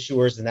with the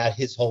issuers and that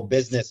his whole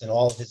business and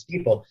all of his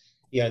people,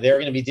 they're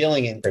going to be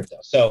dealing in crypto.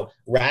 So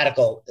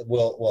Radical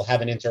will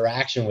have an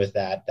interaction with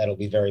that. That'll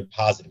be very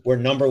positive. We're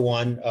number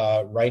one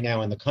right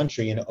now in the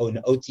country in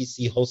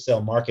OTC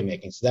wholesale market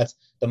making. So that's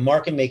the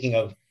market making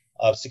of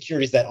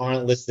securities that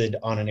aren't listed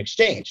on an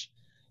exchange.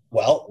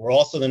 Well, we're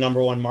also the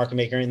number one market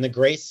maker in the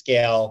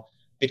grayscale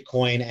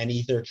Bitcoin and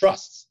Ether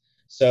trusts.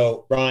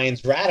 So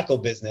Brian's Radical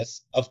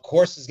business, of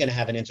course, is going to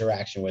have an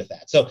interaction with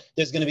that. So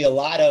there's going to be a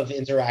lot of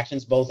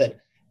interactions, both at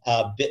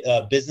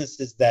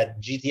businesses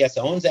that GTS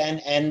owns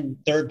and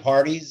third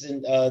parties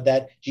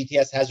that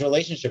GTS has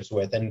relationships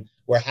with. And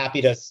we're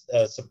happy to,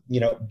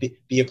 be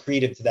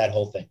accretive to that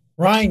whole thing.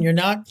 Ryan, you're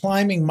not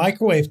climbing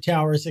microwave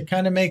towers. It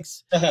kind of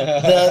makes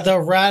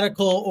the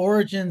Radical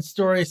origin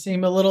story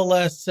seem a little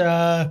less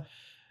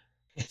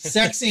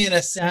sexy in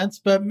a sense.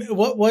 But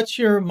what's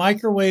your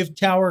microwave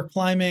tower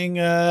climbing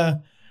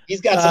He's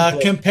got some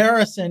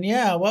comparison?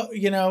 Yeah. Well,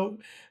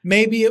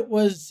 maybe it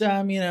was,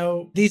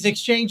 these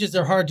exchanges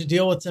are hard to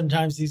deal with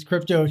sometimes. These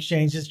crypto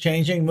exchanges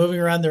changing, moving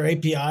around their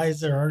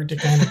APIs are hard to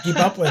kind of keep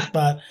up with.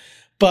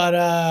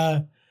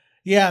 But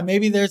yeah,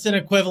 maybe there's an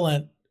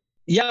equivalent.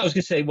 Yeah, I was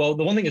going to say, well,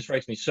 the one thing that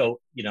strikes me,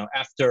 so,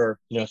 after,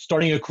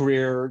 starting a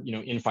career,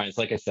 in finance,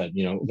 like I said,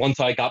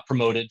 once I got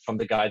promoted from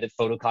the guy that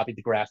photocopied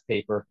the graph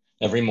paper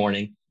every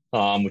morning,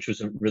 which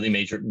was a really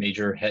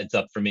major heads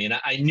up for me. And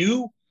I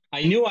knew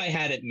I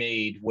had it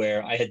made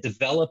where I had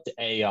developed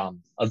a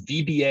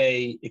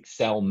VBA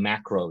Excel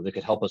macro that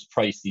could help us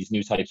price these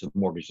new types of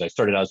mortgages. I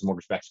started out as a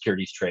mortgage-backed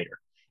securities trader.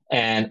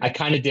 And I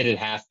kind of did it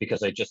half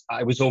because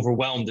I was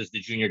overwhelmed as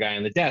the junior guy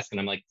on the desk. And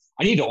I'm like,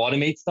 I need to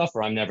automate stuff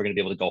or I'm never going to be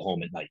able to go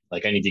home at night.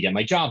 Like, I need to get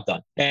my job done.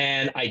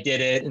 And I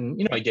did it.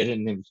 And, I did it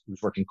and it was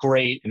working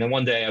great. And then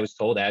one day I was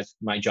told, as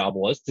my job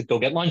was, to go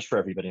get lunch for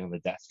everybody on the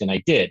desk. And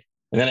I did.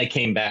 And then I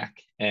came back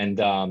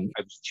and I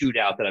was chewed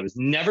out that I was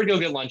never going to go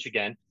get lunch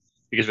again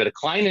because we had a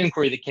client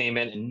inquiry that came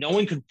in and no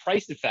one could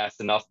price it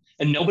fast enough.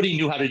 And nobody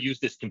knew how to use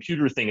this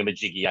computer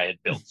thingamajiggy I had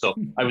built. So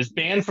I was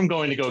banned from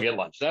going to go get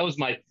lunch. That was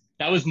my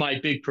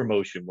big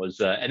promotion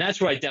and that's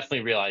where I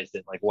definitely realized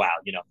it. Like, wow,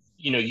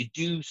 you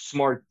do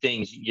smart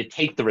things, you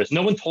take the risk.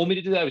 No one told me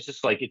to do that. It was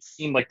just like, it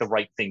seemed like the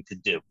right thing to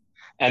do.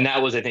 And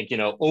that was, I think,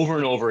 over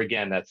and over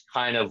again, that's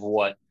kind of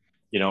what,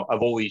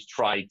 I've always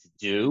tried to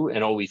do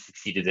and always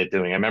succeeded at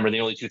doing. I remember in the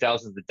early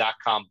 2000s, the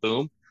dot-com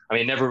boom. I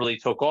mean, it never really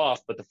took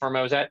off, but the firm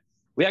I was at,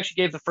 we actually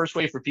gave the first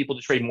way for people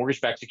to trade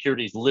mortgage-backed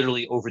securities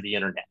literally over the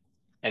internet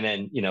and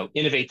then,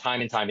 innovate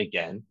time and time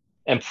again.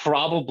 And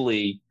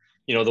probably,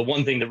 the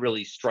one thing that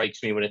really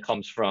strikes me when it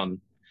comes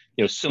from,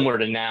 similar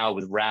to now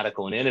with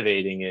Radical and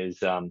innovating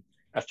is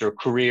after a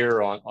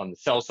career on the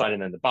sell side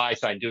and then the buy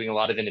side, doing a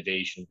lot of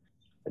innovation,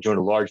 I joined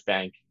a large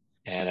bank.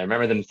 And I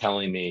remember them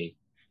telling me,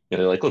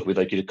 they're like, look, we'd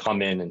like you to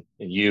come in and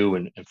you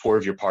and four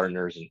of your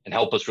partners and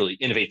help us really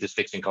innovate this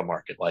fixed income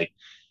market. Like,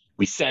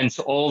 we sense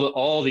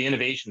all the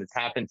innovation that's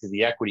happened to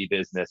the equity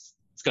business,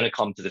 it's going to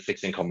come to the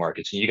fixed income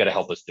markets. And you got to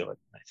help us do it.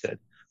 I said,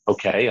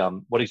 okay,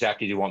 what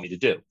exactly do you want me to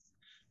do?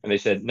 And they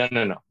said, no,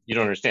 you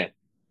don't understand.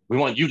 We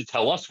want you to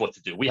tell us what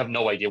to do. We have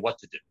no idea what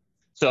to do.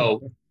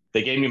 So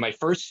they gave me my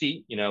first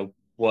seat,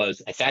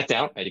 I sat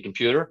down, I had a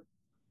computer,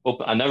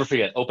 I'll never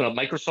forget, open up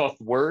Microsoft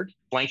Word,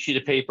 blank sheet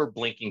of paper,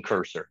 blinking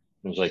cursor.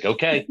 I was like,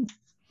 okay,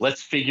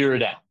 let's figure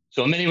it out.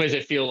 So in many ways,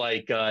 I feel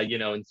like,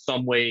 in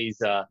some ways,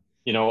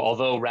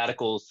 although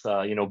Radical's,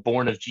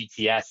 born of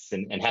GTS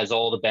and has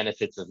all the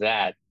benefits of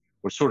that,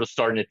 we're sort of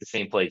starting at the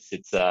same place.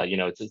 It's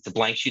it's a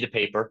blank sheet of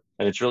paper,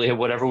 and it's really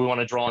whatever we want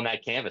to draw on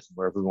that canvas,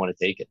 wherever we want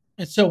to take it.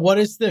 And so what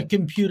is the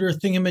computer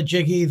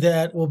thingamajiggy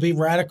that will be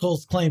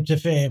Radical's claim to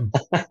fame?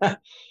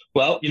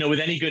 Well, with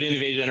any good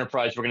innovative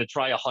enterprise, we're going to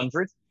try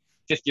 100.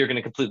 50 are going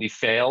to completely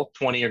fail.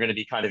 20 are going to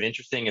be kind of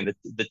interesting. And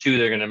the two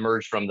that are going to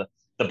emerge from the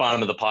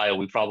bottom of the pile,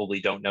 we probably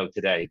don't know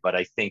today. But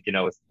I think,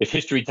 if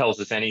history tells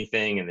us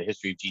anything in the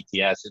history of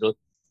GTS,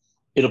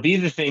 it'll be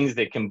the things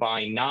that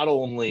combine not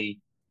only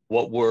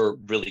what we're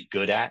really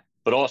good at,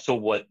 but also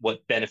what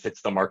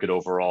benefits the market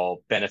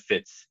overall,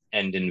 benefits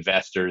end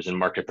investors and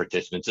market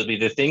participants. It'll be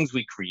the things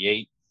we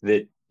create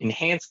that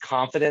enhance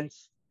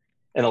confidence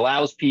and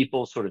allows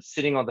people sort of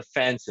sitting on the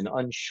fence and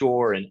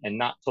unsure and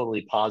not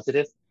totally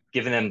positive,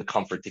 giving them the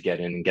comfort to get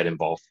in and get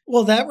involved.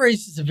 Well, that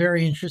raises a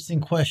very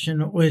interesting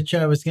question, which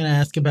I was going to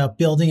ask about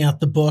building out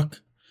the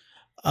book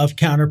of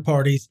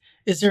counterparties.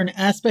 Is there an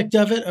aspect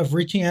of it of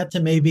reaching out to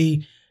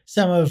maybe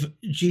some of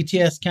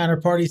GTS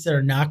counterparties that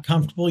are not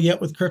comfortable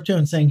yet with crypto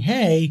and saying,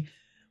 hey,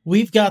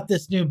 we've got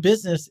this new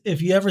business.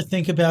 If you ever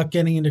think about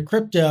getting into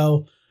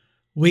crypto,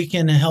 we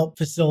can help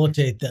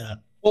facilitate that?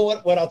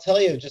 Well, what I'll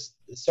tell you, just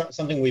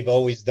something we've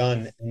always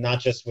done, not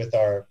just with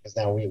because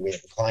now we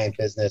have a client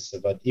business,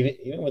 but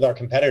even with our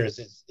competitors,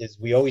 is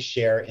we always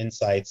share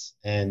insights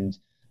and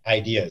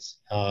ideas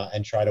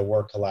and try to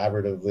work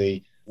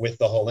collaboratively with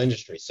the whole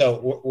industry.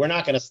 So we're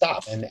not going to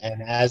stop. And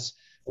as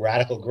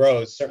Radical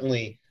grows,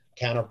 certainly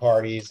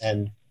counterparties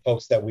and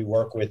folks that we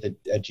work with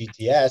at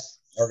GTS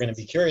are going to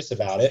be curious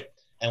about it,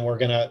 and we're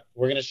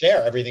gonna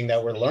share everything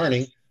that we're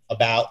learning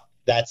about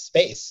that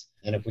space.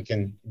 And if we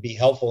can be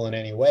helpful in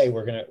any way,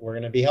 we're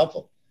gonna be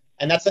helpful.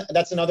 And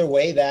that's another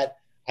way that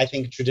I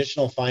think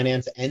traditional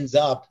finance ends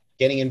up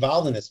getting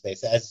involved in this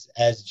space as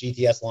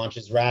GTS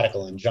launches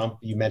Radical and Jump.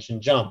 You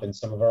mentioned Jump and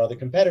some of our other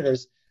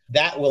competitors.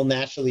 That will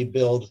naturally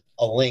build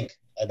a link.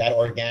 That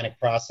organic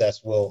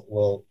process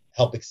will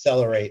help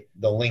accelerate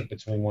the link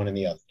between one and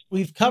the other.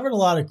 We've covered a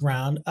lot of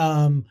ground.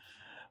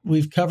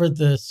 We've covered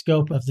the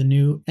scope of the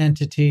new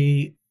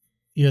entity,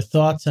 your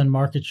thoughts on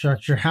market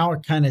structure, how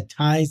it kind of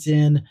ties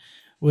in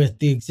with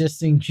the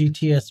existing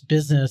GTS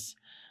business.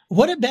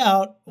 What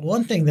about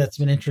one thing that's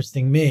been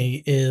interesting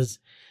me is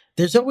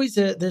there's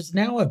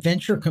now a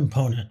venture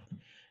component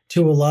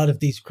to a lot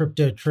of these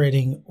crypto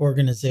trading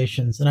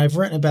organizations. And I've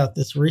written about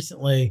this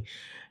recently,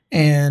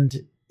 and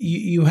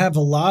you have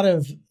a lot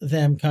of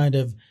them kind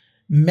of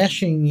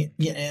meshing,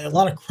 a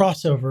lot of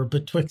crossover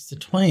betwixt the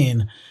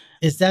twain.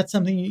 Is that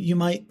something you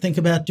might think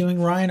about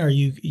doing, Ryan? Or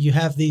you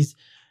have these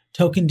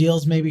token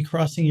deals maybe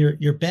crossing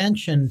your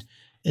bench, and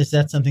is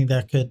that something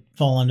that could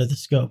fall under the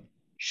scope?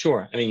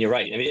 Sure. I mean, you're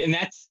right. I mean, and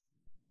that's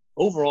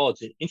overall,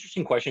 it's an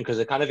interesting question because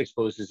it kind of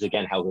exposes,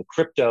 again, how the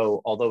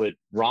crypto, although it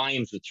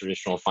rhymes with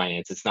traditional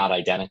finance, it's not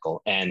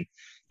identical. And,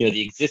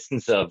 the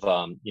existence of,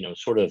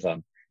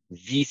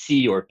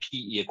 VC or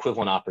PE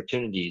equivalent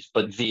opportunities,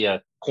 but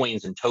via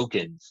coins and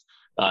tokens,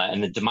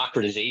 and the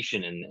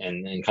democratization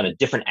and kind of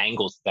different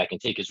angles that can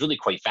take is really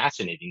quite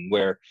fascinating.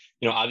 Where,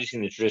 obviously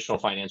in the traditional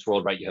finance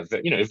world, right, you have,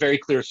 very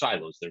clear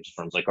silos. There's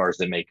firms like ours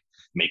that make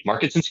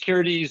markets and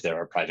securities. There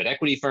are private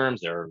equity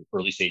firms. There are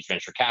early stage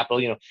venture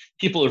capital.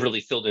 People have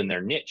really filled in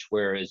their niche.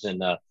 Whereas in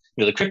the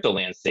crypto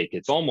landscape,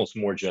 it's almost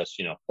more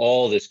just,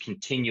 all this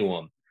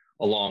continuum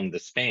along the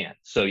span.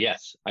 So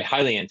yes, I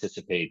highly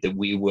anticipate that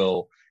we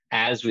will,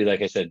 as we,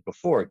 like I said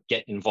before,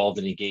 get involved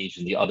and engaged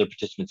in the other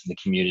participants in the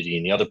community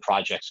and the other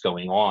projects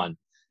going on,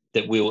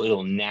 that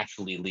it'll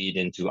naturally lead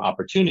into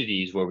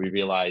opportunities where we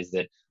realize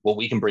that what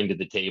we can bring to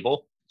the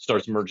table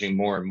starts merging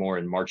more and more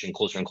and marching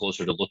closer and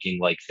closer to looking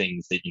like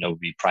things that, would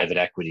be private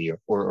equity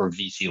or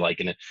VC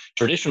like in a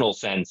traditional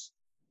sense.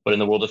 But in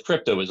the world of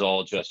crypto is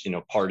all just,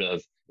 part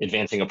of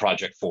advancing a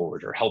project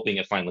forward or helping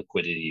it find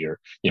liquidity or,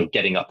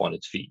 getting up on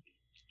its feet.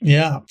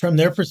 Yeah. From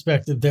their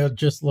perspective, they're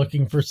just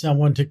looking for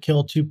someone to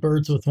kill two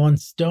birds with one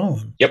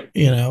stone. Yep.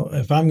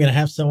 If I'm going to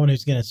have someone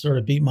who's going to sort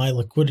of beat my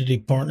liquidity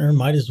partner,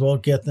 might as well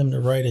get them to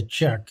write a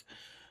check.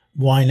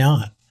 Why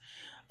not?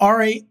 All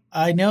right.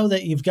 I know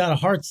that you've got a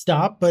hard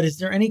stop, but is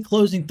there any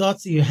closing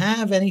thoughts that you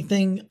have?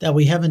 Anything that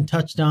we haven't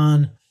touched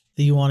on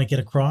that you want to get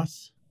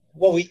across?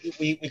 Well,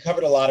 we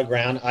covered a lot of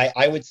ground.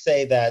 I would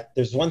say that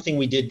there's one thing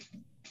we did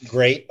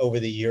great over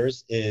the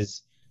years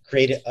is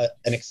create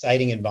an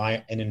exciting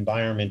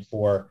environment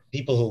for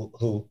people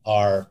who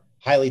are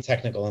highly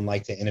technical and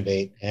like to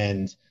innovate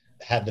and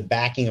have the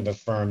backing of a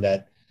firm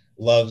that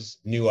loves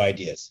new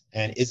ideas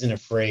and isn't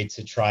afraid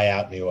to try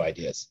out new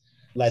ideas.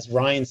 As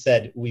Ryan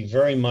said, we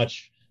very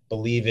much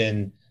believe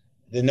in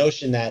the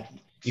notion that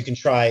you can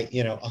try,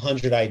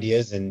 100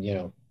 ideas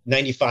and,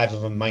 95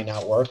 of them might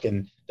not work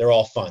and they're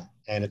all fun.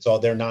 And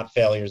they're not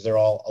failures. They're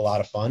all a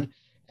lot of fun.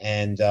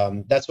 And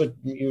that's what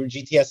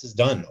GTS has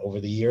done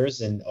over the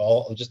years, and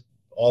all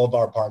of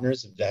our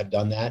partners have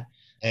done that.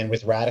 And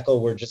with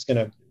Radical, we're just going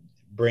to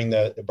bring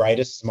the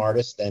brightest,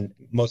 smartest, and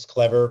most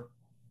clever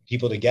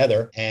people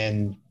together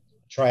and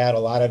try out a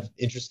lot of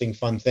interesting,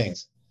 fun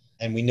things.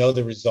 And we know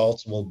the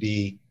results will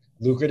be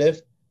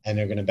lucrative and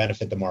they're going to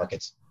benefit the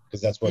markets.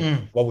 because that's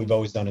what we've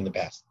always done in the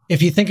past.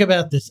 If you think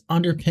about this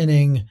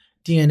underpinning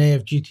DNA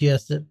of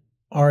GTS that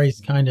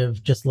Ari's kind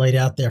of just laid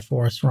out there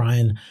for us,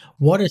 Ryan,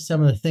 what are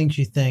some of the things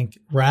you think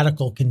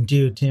Radical can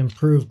do to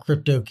improve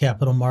crypto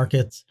capital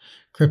markets,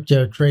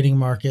 crypto trading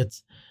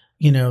markets?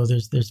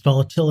 There's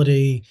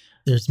volatility,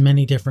 there's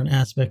many different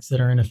aspects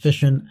that are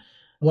inefficient.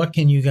 What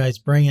can you guys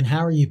bring, and how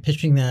are you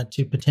pitching that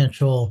to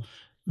potential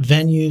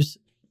venues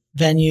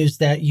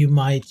that you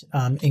might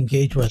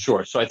engage with?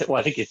 Sure. So I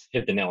think you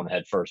hit the nail on the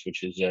head first,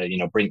 which is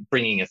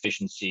bringing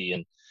efficiency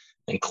and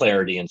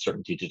clarity and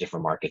certainty to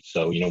different markets.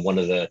 So one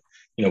of the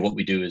what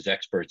we do as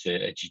experts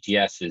at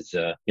GTS is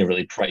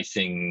really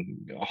pricing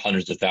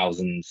hundreds of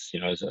thousands,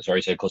 as I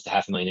already said, close to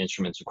 500,000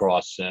 instruments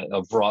across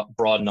a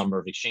broad number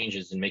of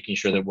exchanges, and making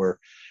sure that we're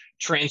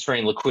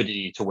transferring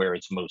liquidity to where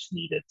it's most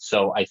needed.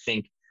 So I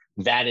think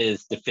that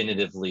is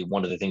definitively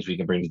one of the things we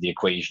can bring to the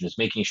equation, is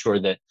making sure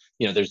that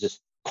there's this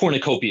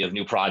cornucopia of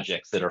new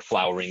projects that are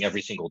flowering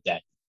every single day.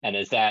 And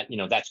as that,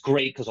 that's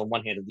great, because on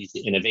one hand it leads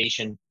to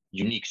innovation,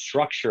 unique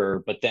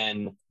structure, but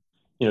then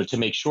to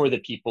make sure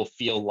that people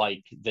feel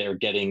like they're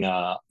getting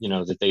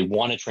that they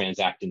want to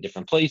transact in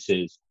different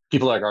places,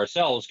 people like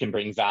ourselves can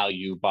bring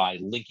value by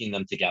linking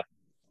them together,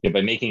 by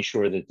making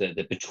sure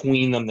that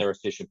between them they're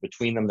efficient,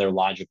 between them they're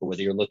logical,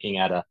 whether you're looking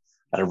at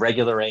a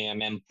regular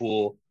AMM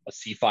pool, a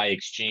CeFi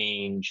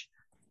exchange,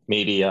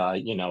 maybe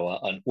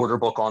an order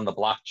book on the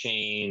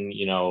blockchain,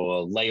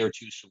 a layer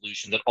 2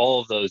 solution, that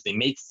all of those, they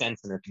make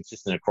sense and are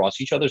consistent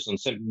across each other. So in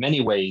so many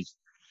ways,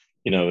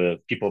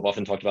 people have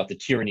often talked about the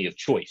tyranny of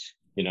choice.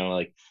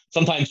 Like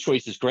sometimes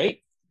choice is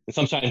great, and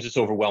sometimes it's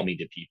overwhelming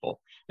to people.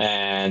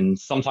 And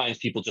sometimes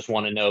people just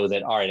want to know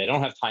that, all right, I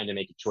don't have time to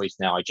make a choice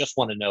now. I just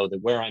want to know that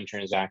where I'm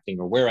transacting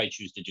or where I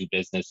choose to do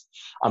business,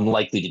 I'm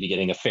likely to be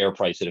getting a fair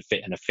price at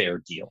a fair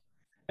deal.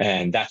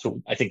 And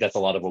I think that's a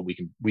lot of what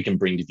we can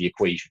bring to the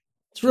equation.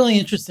 It's really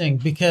interesting,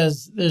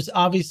 because there's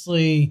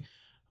obviously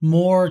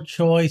more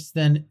choice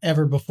than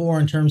ever before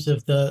in terms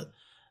of the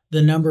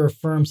number of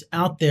firms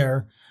out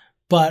there.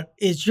 But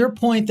is your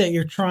point that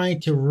you're trying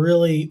to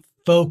really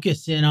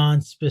focus in on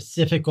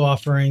specific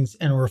offerings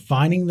and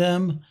refining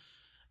them?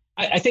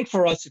 I think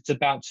for us, it's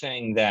about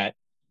saying that,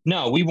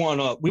 no, we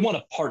want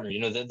to partner.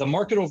 The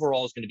market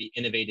overall is going to be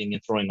innovating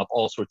and throwing up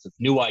all sorts of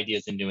new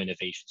ideas and new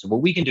innovations. So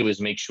what we can do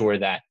is make sure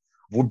that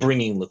we're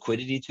bringing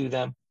liquidity to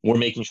them. We're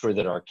making sure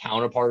that our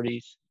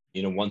counterparties,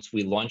 once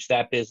we launch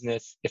that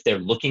business, if they're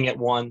looking at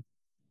one,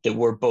 that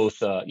we're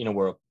both,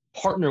 we're a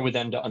partner with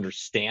them to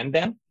understand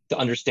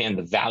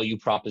the value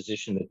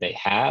proposition that they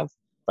have,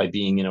 by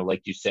being,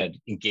 like you said,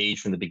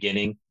 engaged from the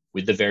beginning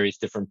with the various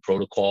different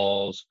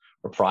protocols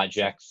or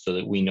projects, so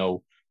that we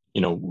know,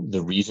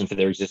 the reason for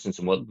their existence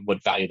and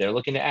what value they're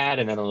looking to add.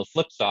 And then on the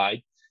flip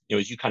side,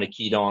 as you kind of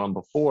keyed on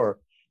before,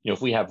 if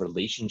we have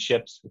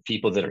relationships with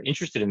people that are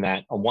interested in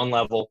that on one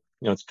level,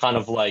 it's kind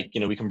of like,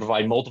 we can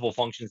provide multiple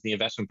functions the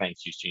investment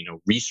banks used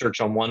to,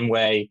 research on one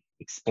way,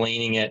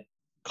 explaining it,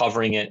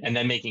 covering it, and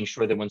then making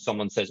sure that when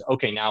someone says,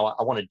 okay, now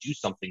I want to do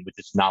something with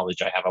this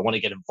knowledge I have, I want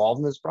to get involved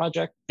in this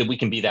project, that we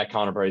can be that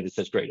counterparty that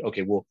says, great,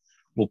 okay, we'll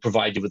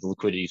provide you with the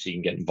liquidity so you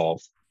can get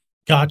involved.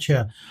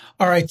 Gotcha.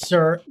 All right,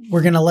 sir,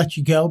 we're going to let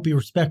you go. Be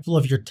respectful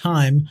of your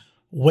time.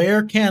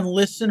 Where can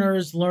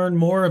listeners learn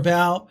more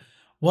about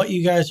what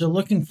you guys are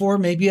looking for?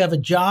 Maybe you have a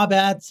job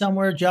ad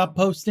somewhere, job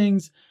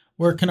postings.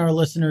 Where can our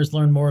listeners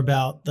learn more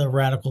about the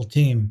Radical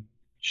team?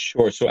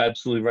 Sure. So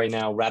absolutely, right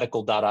now,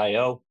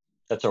 radical.io,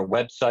 that's our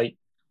website.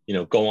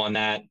 Go on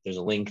that. There's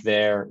a link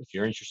there. If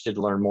you're interested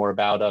to learn more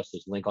about us,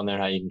 there's a link on there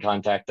how you can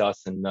contact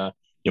us. And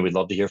we'd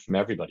love to hear from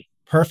everybody.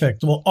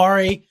 Perfect. Well,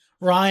 Ari,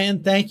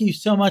 Ryan, thank you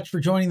so much for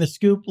joining the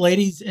Scoop.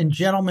 Ladies and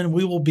gentlemen,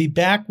 we will be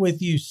back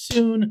with you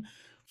soon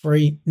for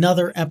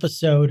another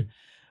episode.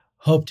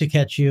 Hope to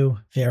catch you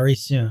very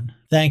soon.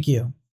 Thank you.